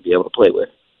versatility to be able to play with.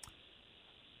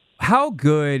 How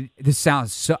good this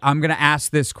sounds. So I'm going to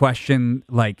ask this question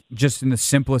like just in the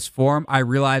simplest form. I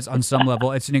realize on some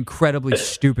level it's an incredibly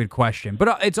stupid question,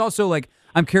 but it's also like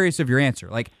I'm curious of your answer.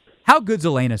 Like, how good's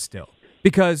Elena still?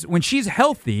 Because when she's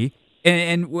healthy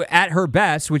and at her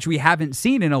best, which we haven't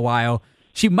seen in a while,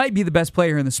 she might be the best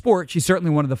player in the sport. She's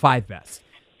certainly one of the 5 best.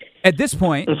 At this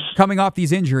point, coming off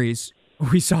these injuries,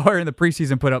 we saw her in the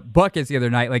preseason put up buckets the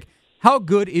other night. Like, how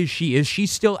good is she? Is she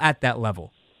still at that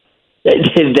level?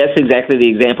 That's exactly the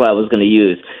example I was going to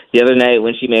use. The other night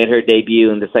when she made her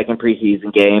debut in the second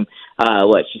preseason game,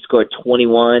 she scored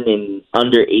 21 in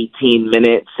under 18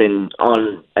 minutes and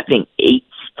on, I think, 8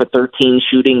 for 13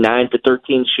 shooting, 9 for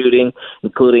 13 shooting,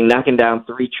 including knocking down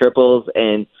 3 triples,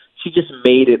 and she just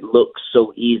made it look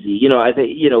so easy. I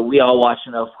think, we all watch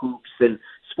enough hoops and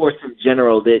sports in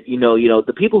general that,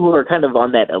 the people who are kind of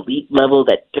on that elite level,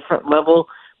 that different level,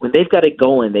 when they've got it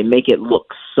going, they make it look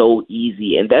so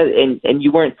easy. And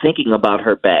you weren't thinking about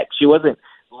her back. She wasn't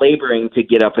laboring to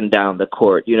get up and down the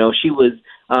court. She was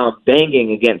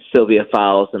banging against Sylvia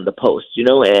Fowles in the post.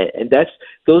 And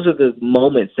those are the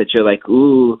moments that you're like,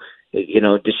 ooh,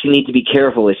 does she need to be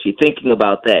careful? Is she thinking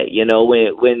about that?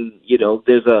 When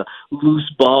there's a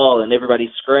loose ball and everybody's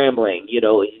scrambling,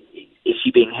 is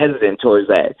she being hesitant towards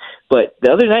that? But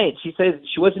the other night, she said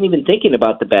she wasn't even thinking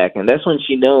about the back, and that's when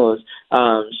she knows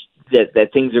that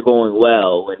things are going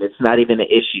well and it's not even an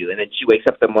issue. And then she wakes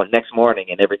up the next morning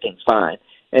and everything's fine.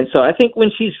 And so I think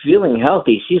when she's feeling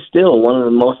healthy, she's still one of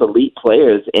the most elite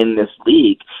players in this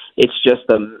league. It's just,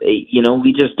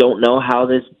 we just don't know how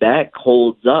this back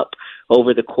holds up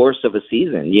over the course of a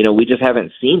season. We just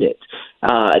haven't seen it.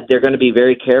 They're going to be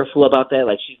very careful about that.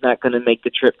 Like, she's not going to make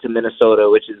the trip to Minnesota,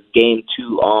 which is game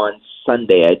 2 on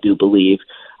Sunday, I do believe.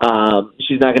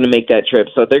 She's not going to make that trip.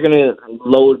 So they're going to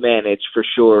load manage for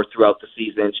sure throughout the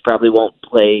season. She probably won't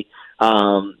play,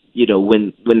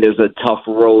 when there's a tough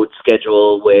road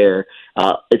schedule where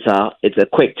it's a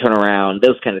quick turnaround,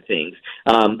 those kind of things.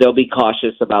 They'll be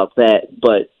cautious about that.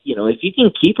 But, if you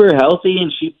can keep her healthy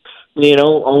and she,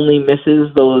 only misses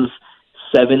those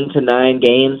 7 to 9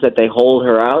 games that they hold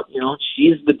her out,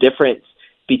 she's the difference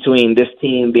between this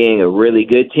team being a really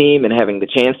good team and having the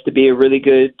chance to be a really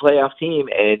good playoff team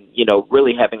and,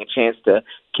 really having a chance to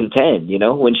contend.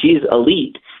 When she's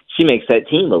elite, she makes that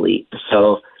team elite.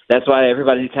 So that's why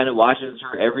everybody kind of watches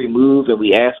her every move, and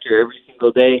we ask her every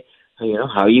single day,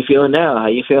 how are you feeling now? How are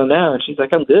you feeling now? And she's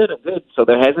like, I'm good. So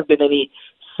there hasn't been any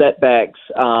setbacks.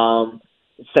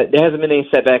 There hasn't been any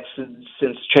setbacks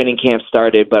since training camp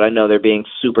started, but I know they're being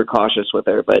super cautious with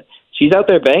her. But she's out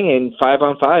there banging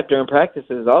 5-on-5 during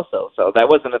practices also. So that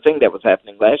wasn't a thing that was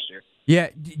happening last year. Yeah,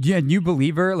 you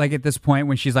believe her, like, at this point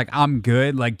when she's like, I'm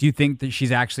good? Like, do you think that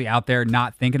she's actually out there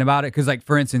not thinking about it? Because, like,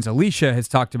 for instance, Alicia has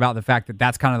talked about the fact that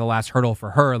that's kind of the last hurdle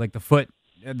for her, like the foot.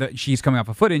 She's coming off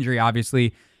a foot injury,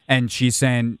 obviously, and she's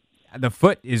saying the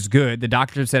foot is good. The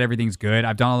doctor said everything's good.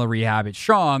 I've done all the rehab. It's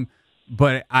strong.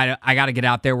 But I got to get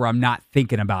out there where I'm not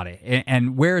thinking about it.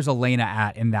 And where's Elena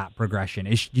at in that progression?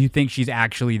 Do you think she's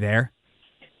actually there?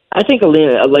 I think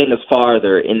Elena's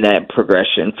farther in that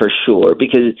progression for sure.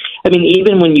 Because,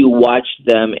 even when you watch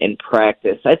them in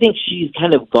practice, I think she's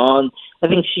kind of gone. I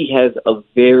think she has a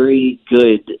very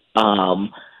good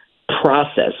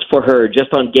process for her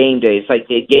just on game days. Like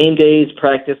the game days,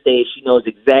 practice days, she knows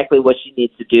exactly what she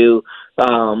needs to do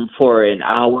for an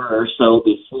hour or so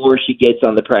before she gets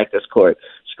on the practice court.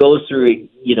 She goes through,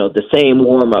 the same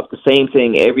warm-up, the same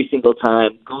thing every single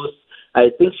time. I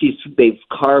think they've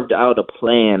carved out a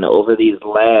plan over these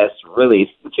last really,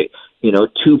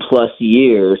 2+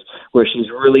 years where she's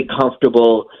really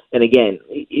comfortable. And again,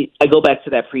 I go back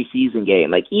to that preseason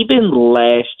game. Like even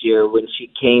last year when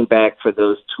she came back for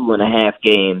those 2.5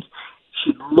 games,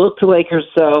 she looked like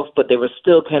herself, but there were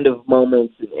still kind of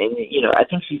moments. And I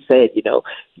think she said,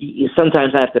 you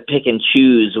sometimes have to pick and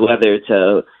choose whether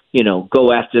to,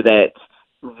 go after that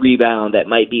rebound that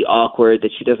might be awkward,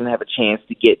 that she doesn't have a chance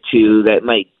to get to, that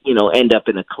might, end up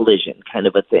in a collision kind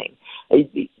of a thing.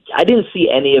 I didn't see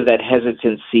any of that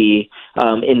hesitancy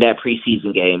in that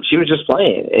preseason game. She was just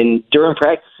playing. And during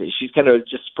practices, she's kind of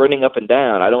just sprinting up and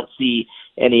down. I don't see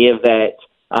any of that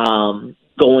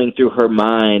going through her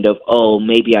mind of,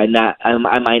 maybe I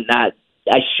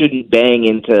shouldn't bang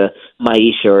into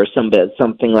Maisha or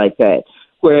something like that.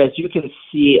 Whereas you can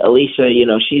see Alicia,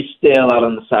 she's still out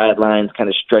on the sidelines kind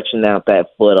of stretching out that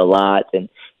foot a lot. And,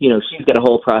 she's got a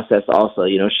whole process also.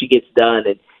 She gets done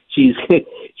and she's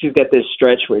got this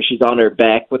stretch where she's on her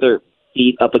back with her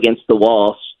feet up against the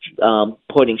wall,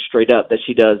 pointing straight up that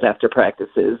she does after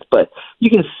practices. But you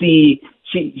can see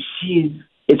she's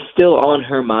it's still on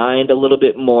her mind a little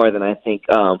bit more than I think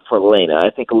for Elena. I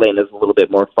think Elena's a little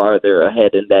bit more farther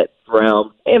ahead in that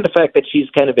realm, and the fact that she's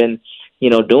kind of been,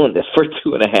 doing this for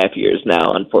 2.5 years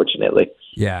now, unfortunately.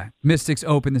 Yeah. Mystics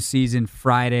open the season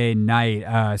Friday night,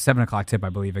 7:00 tip, I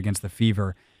believe, against the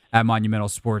Fever at Monumental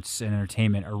Sports and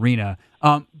Entertainment Arena.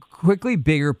 Quickly,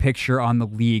 bigger picture on the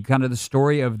league. Kind of the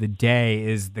story of the day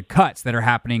is the cuts that are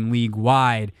happening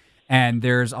league-wide, and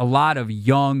there's a lot of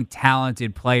young,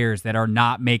 talented players that are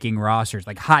not making rosters,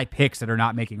 like high picks that are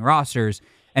not making rosters,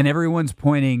 and everyone's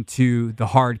pointing to the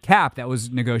hard cap that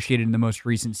was negotiated in the most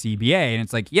recent CBA. And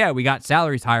it's like, yeah, we got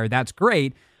salaries higher. That's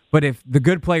great. But if the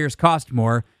good players cost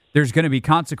more, there's going to be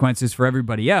consequences for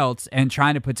everybody else. And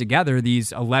trying to put together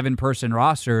these 11-person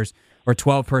rosters or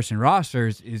 12-person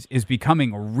rosters is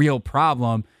becoming a real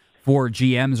problem for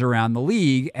GMs around the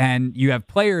league. And you have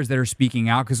players that are speaking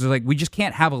out because they're like, we just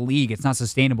can't have a league. It's not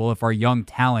sustainable if our young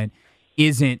talent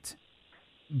isn't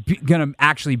going to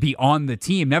actually be on the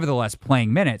team, nevertheless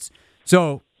playing minutes.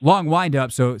 So long wind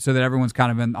up so that everyone's kind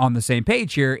of on the same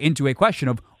page here into a question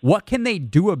of what can they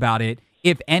do about it,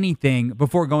 if anything,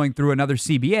 before going through another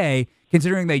CBA,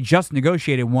 considering they just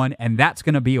negotiated one, and that's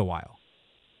going to be a while.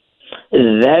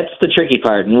 That's the tricky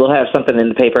part, and we'll have something in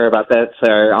the paper about that,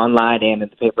 or online and in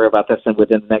the paper about this, and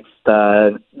within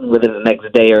the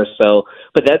next day or so.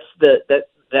 But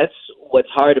that's what's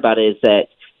hard about it, is that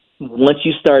once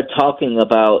you start talking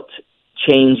about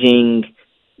changing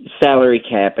salary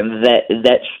cap and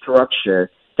that structure,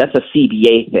 that's a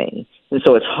CBA thing. And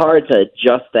so it's hard to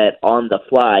adjust that on the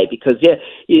fly because,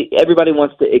 everybody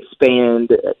wants to expand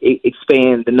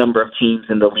the number of teams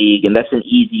in the league, and that's an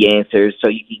easy answer. So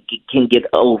you can get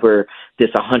over this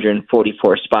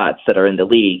 144 spots that are in the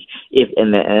league.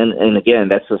 And again,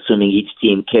 that's assuming each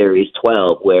team carries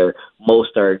 12, where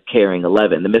most are carrying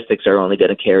 11. The Mystics are only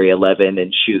going to carry 11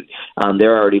 and shoot.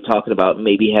 They're already talking about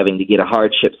maybe having to get a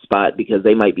hardship spot because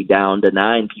they might be down to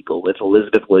 9 people with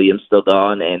Elizabeth Williams still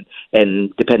gone,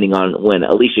 and depending on when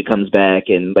Alicia comes back,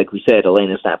 and like we said,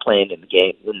 Elena's not playing in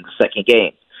the second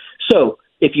game. So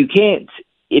if you can't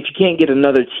get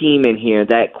another team in here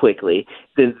that quickly,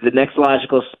 then the next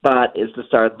logical spot is to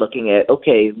start looking at,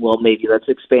 okay, well, maybe let's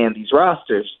expand these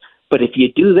rosters. But if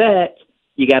you do that,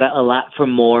 you got to allot for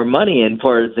more money in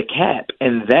for the cap,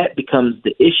 and that becomes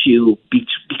the issue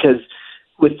because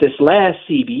with this last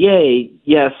CBA,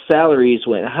 yes, salaries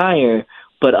went higher,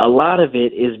 but a lot of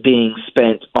it is being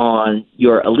spent on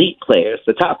your elite players,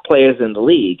 the top players in the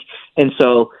league. And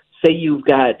so say you've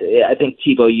got, I think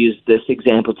Tebow used this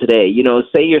example today,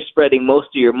 say you're spreading most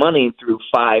of your money through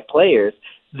 5 players,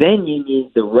 then you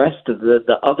need the rest of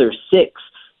the other 6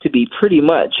 to be pretty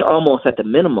much almost at the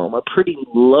minimum, or pretty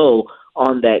low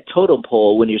on that totem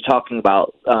pole when you're talking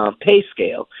about pay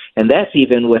scale. And that's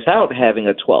even without having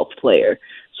a 12th player.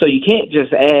 So you can't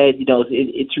just add,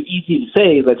 it's easy to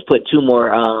say, let's put 2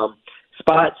 more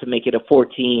spots and make it a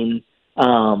 14.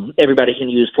 Everybody can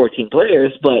use 14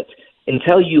 players, but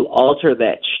until you alter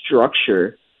that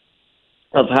structure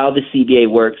of how the CBA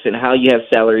works and how you have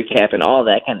salary cap and all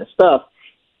that kind of stuff,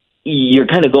 you're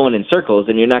kind of going in circles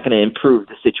and you're not going to improve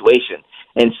the situation.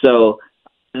 And so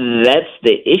that's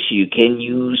the issue. Can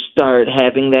you start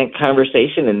having that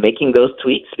conversation and making those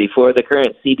tweaks before the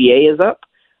current CBA is up?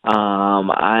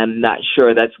 I'm not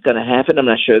sure that's going to happen. I'm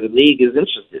not sure the league is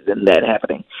interested in that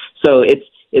happening. So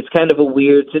it's kind of a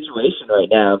weird situation right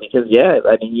now because,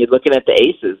 you're looking at the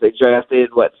Aces. They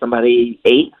drafted, somebody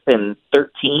 8th and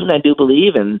 13, I do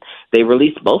believe, and they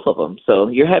released both of them. So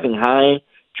you're having high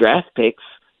draft picks,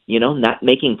 not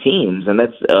making teams, and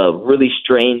that's a really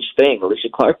strange thing. Alicia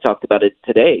Clark talked about it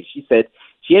today. She said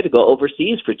she had to go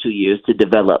overseas for 2 years to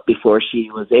develop before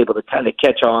she was able to kind of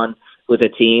catch on with a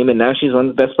team, and now she's one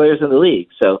of the best players in the league.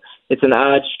 So it's an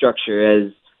odd structure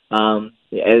as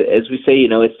we say,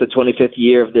 it's the 25th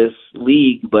year of this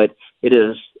league, but it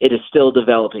is still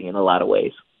developing in a lot of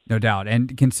ways. No doubt.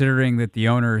 And considering that the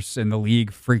owners in the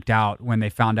league freaked out when they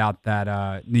found out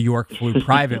that New York flew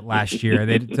private last year,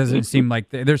 it doesn't seem like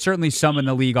there's certainly some in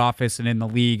the league office and in the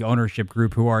league ownership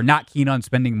group who are not keen on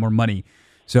spending more money.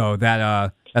 So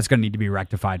that's going to need to be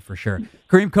rectified for sure.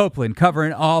 Kareem Copeland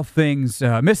covering all things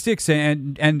Mystics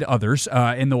and others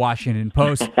in the Washington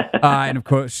Post. And of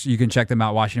course, you can check them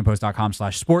out,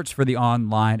 WashingtonPost.com/sports for the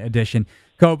online edition.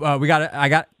 Cope, we got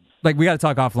to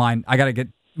talk offline.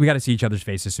 We got to see each other's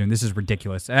faces soon. This is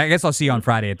ridiculous. I guess I'll see you on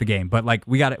Friday at the game, but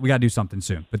we got to do something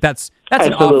soon. But that's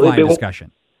an offline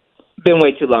discussion. Been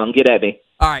way too long. Get at me.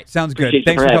 All right, sounds good.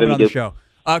 Thanks for coming on the show.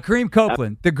 Kareem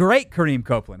Copeland, the great Kareem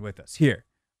Copeland, with us here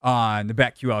on the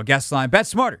BetQL guest line. Bet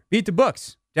smarter, beat the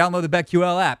books. Download the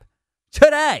BetQL app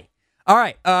today. All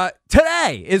right, today.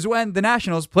 Today is when the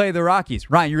Nationals play the Rockies.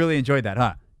 Ryan, you really enjoyed that,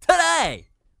 huh? Today.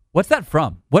 What's that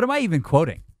from? What am I even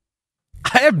quoting?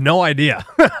 I have no idea,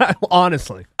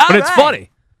 honestly. All but it's right.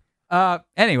 funny.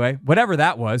 Anyway, whatever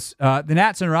that was, the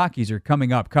Nats and Rockies are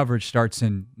coming up. Coverage starts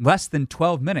in less than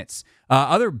 12 minutes.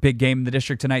 Other big game in the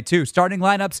district tonight, too. Starting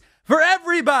lineups for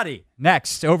everybody.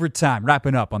 Next, overtime,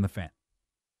 wrapping up on the Fan.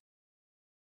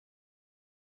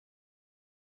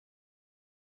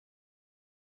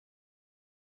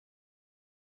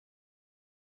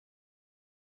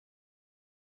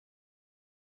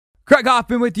 Craig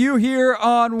Hoffman with you here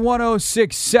on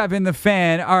 106.7 The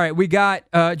Fan. All right, we got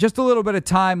just a little bit of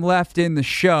time left in the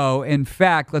show. In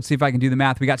fact, let's see if I can do the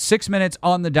math. We got 6 minutes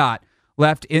on the dot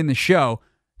left in the show.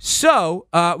 So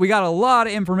we got a lot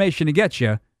of information to get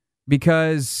you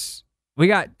because we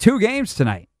got 2 games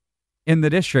tonight in the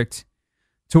district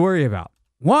to worry about.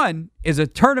 One is a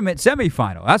tournament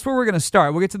semifinal. That's where we're going to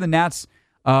start. We'll get to the Nats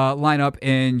lineup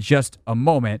in just a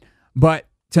moment. But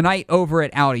tonight over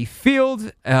at Audi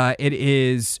Field, it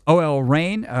is OL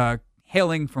Reign,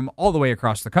 hailing from all the way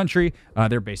across the country.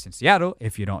 They're based in Seattle,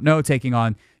 if you don't know, taking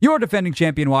on your defending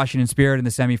champion Washington Spirit in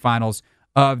the semifinals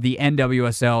of the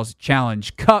NWSL's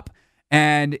Challenge Cup.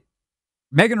 And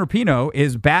Megan Rapinoe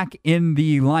is back in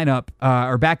the lineup,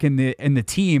 or back in the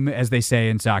team, as they say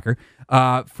in soccer,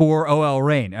 for OL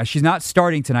Reign. She's not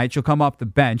starting tonight. She'll come off the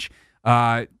bench.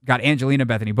 Got Angelina,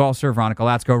 Bethany Balser, Veronica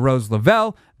Latsko, Rose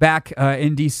Lavelle back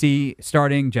in D.C.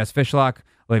 starting, Jess Fishlock,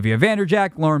 Olivia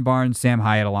Vanderjack, Lauren Barnes, Sam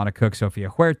Hyatt, Alana Cook, Sofia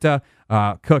Huerta,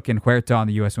 Cook and Huerta on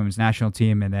the U.S. Women's National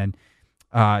Team, and then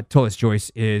Tullis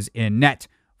Joyce is in net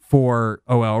for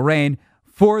OL Reign.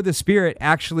 For the Spirit,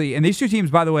 actually, and these 2 teams,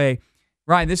 by the way,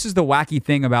 Ryan, this is the wacky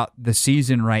thing about the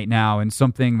season right now and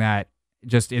something that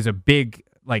just is a big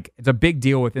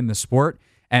deal within the sport.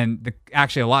 And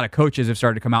actually, a lot of coaches have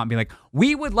started to come out and be like,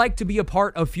 we would like to be a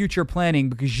part of future planning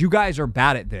because you guys are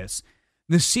bad at this.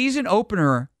 The season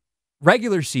opener,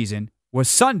 regular season, was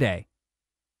Sunday.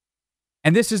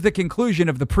 And this is the conclusion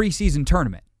of the preseason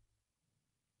tournament.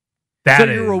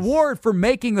 Your reward for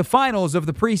making the finals of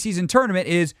the preseason tournament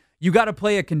is you got to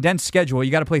play a condensed schedule.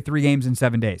 You got to play 3 games in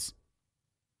 7 days.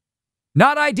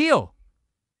 Not ideal.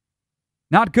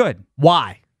 Not good.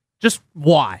 Why? Just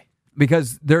why?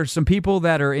 Because there's some people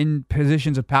that are in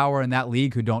positions of power in that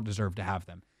league who don't deserve to have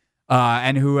them,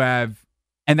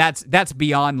 and that's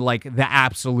beyond like the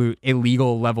absolute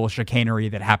illegal level chicanery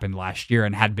that happened last year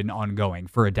and had been ongoing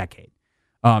for a decade.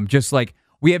 Just like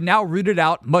we have now rooted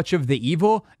out much of the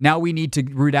evil, now we need to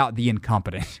root out the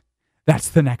incompetent. That's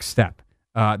the next step.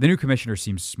 The new commissioner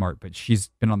seems smart, but she's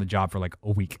been on the job for like a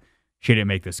week. She didn't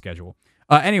make the schedule.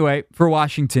 Anyway, for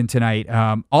Washington tonight,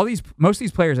 most of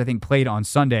these players, I think, played on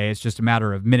Sunday. It's just a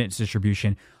matter of minutes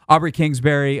distribution. Aubrey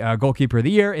Kingsbury, goalkeeper of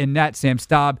the year. In net, Sam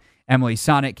Staub, Emily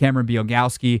Sonnet, Cameron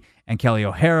Bielgowski, and Kelly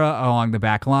O'Hara along the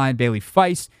back line. Bailey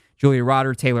Feist, Julia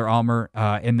Rotter, Taylor Almer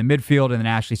in the midfield, and then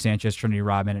Ashley Sanchez, Trinity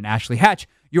Rodman, and Ashley Hatch,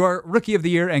 your Rookie of the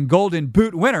Year and Golden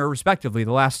Boot winner, respectively,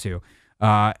 the last 2,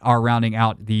 are rounding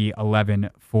out the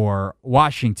 11 for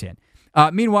Washington.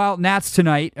 Meanwhile, Nats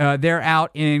tonight, they're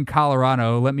out in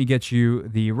Colorado. Let me get you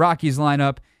the Rockies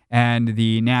lineup and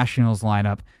the Nationals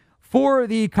lineup. For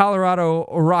the Colorado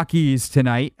Rockies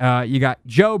tonight, you got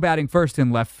Joe batting first in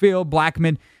left field.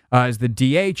 Blackman is the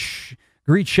DH.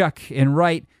 Grichuk in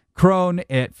right. Crone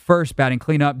at first, batting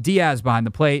cleanup. Diaz behind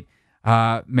the plate.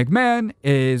 McMahon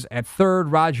is at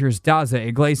third. Rogers, Daza,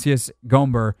 Iglesias,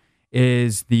 Gomber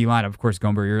is the lineup. Of course,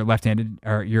 Gomber, your left-handed,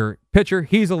 or your pitcher.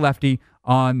 He's a lefty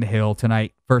on the hill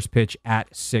tonight. First pitch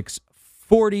at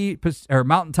 6:40 or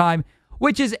Mountain Time,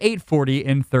 which is 8:40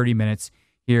 in 30 minutes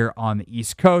here on the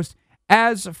East Coast.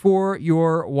 As for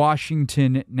your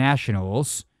Washington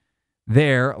Nationals,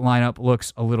 their lineup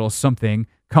looks a little something.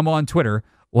 Come on Twitter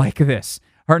like this.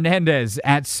 Hernandez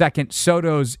at second.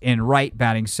 Soto's in right,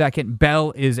 batting second.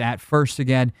 Bell is at first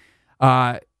again.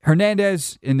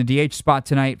 Hernandez in the DH spot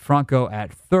tonight. Franco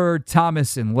at third.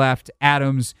 Thomas in left.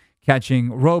 Adams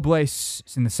catching. Robles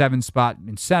in the 7 spot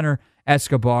in center. In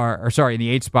the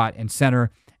 8 spot in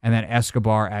center. And then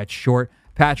Escobar at short.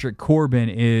 Patrick Corbin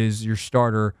is your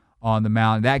starter on the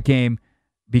mound. That game,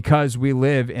 because we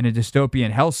live in a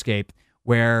dystopian hellscape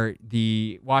where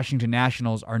the Washington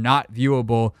Nationals are not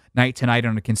viewable night to night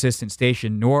on a consistent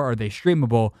station, nor are they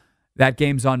streamable, that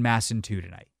game's on MASN 2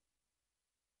 tonight.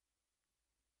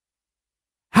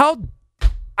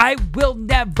 I will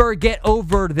never get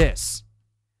over this.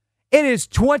 It is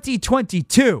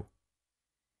 2022,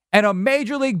 and a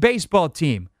Major League Baseball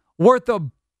team worth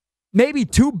maybe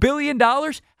 $2 billion.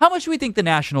 How much do we think the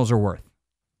Nationals are worth?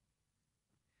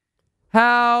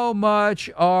 How much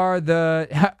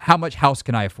house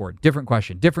can I afford? Different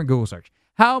question, different Google search.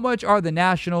 How much are the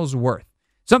Nationals worth?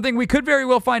 Something we could very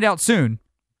well find out soon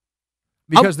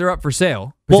because they're up for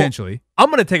sale, potentially. Well,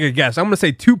 I'm going to take a guess. I'm going to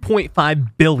say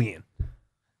 $2.5 billion.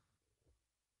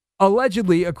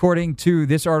 Allegedly, according to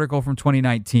this article from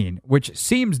 2019, which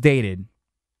seems dated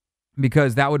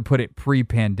because that would put it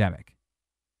pre-pandemic.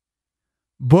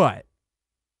 But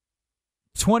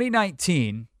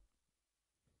 2019,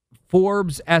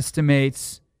 Forbes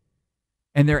estimates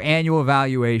in their annual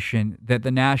evaluation that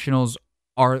the Nationals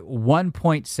are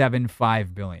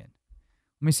 $1.75 billion.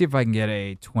 Let me see if I can get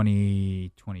a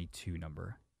 2022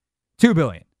 number. $2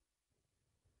 billion.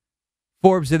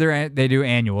 Forbes they do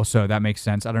annual, so that makes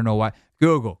sense. I don't know why.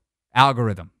 Google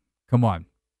algorithm. Come on.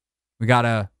 We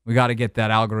gotta get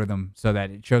that algorithm so that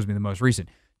it shows me the most recent.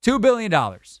 $2 billion.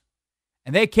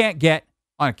 And they can't get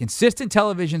on a consistent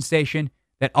television station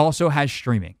that also has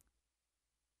streaming.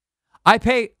 I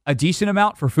pay a decent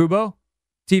amount for Fubo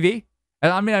TV.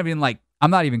 And I'm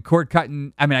not even cord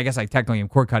cutting. I mean, I guess I technically am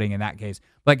cord cutting in that case.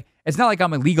 Like, it's not like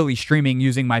I'm illegally streaming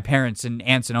using my parents' and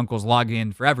aunts and uncles'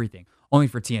 login for everything. Only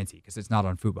for TNT because it's not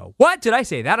on Fubo. What? Did I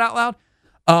say that out loud?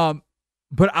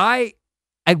 But I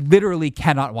literally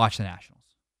cannot watch the Nationals.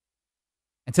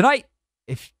 And tonight,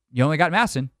 if you only got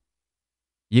Masson,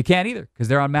 you can't either because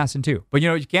they're on Masson too. But you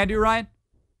know what you can do, Ryan?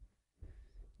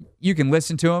 You can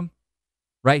listen to them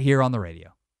right here on the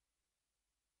radio.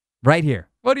 Right here.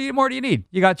 What more do you need?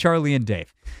 You got Charlie and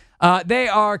Dave. They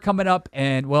are coming up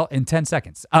in 10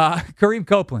 seconds. Kareem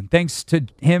Copeland, thanks to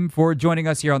him for joining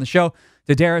us here on the show.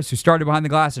 To Darius, who started behind the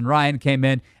glass, and Ryan came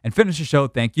in and finished the show.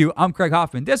 Thank you. I'm Craig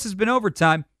Hoffman. This has been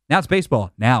Overtime. Now it's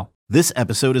baseball. Now. This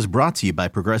episode is brought to you by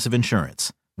Progressive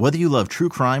Insurance. Whether you love true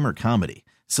crime or comedy,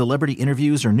 celebrity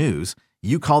interviews or news,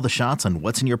 you call the shots on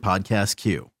what's in your podcast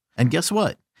queue. And guess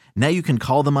what? Now you can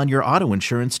call them on your auto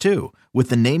insurance too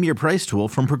with the Name Your Price tool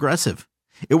from Progressive.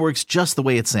 It works just the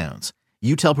way it sounds.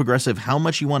 You tell Progressive how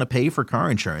much you want to pay for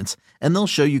car insurance, and they'll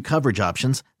show you coverage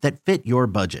options that fit your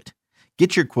budget.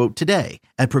 Get your quote today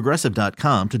at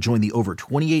Progressive.com to join the over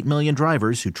 28 million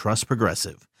drivers who trust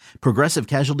Progressive. Progressive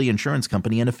Casualty Insurance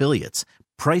Company and Affiliates.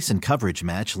 Price and coverage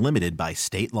match limited by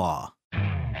state law.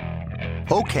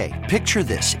 Okay, picture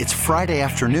this. It's Friday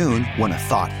afternoon when a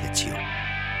thought hits you.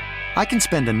 I can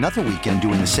spend another weekend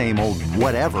doing the same old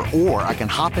whatever, or I can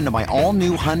hop into my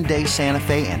all-new Hyundai Santa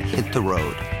Fe and hit the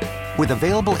road. With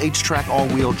available H-Track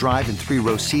all-wheel drive and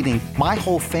 3-row seating, my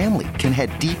whole family can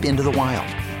head deep into the wild.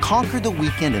 Conquer the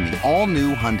weekend in the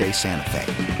all-new Hyundai Santa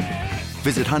Fe.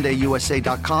 Visit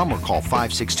HyundaiUSA.com or call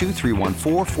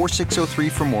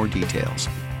 562-314-4603 for more details.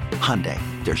 Hyundai,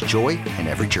 there's joy in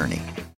every journey.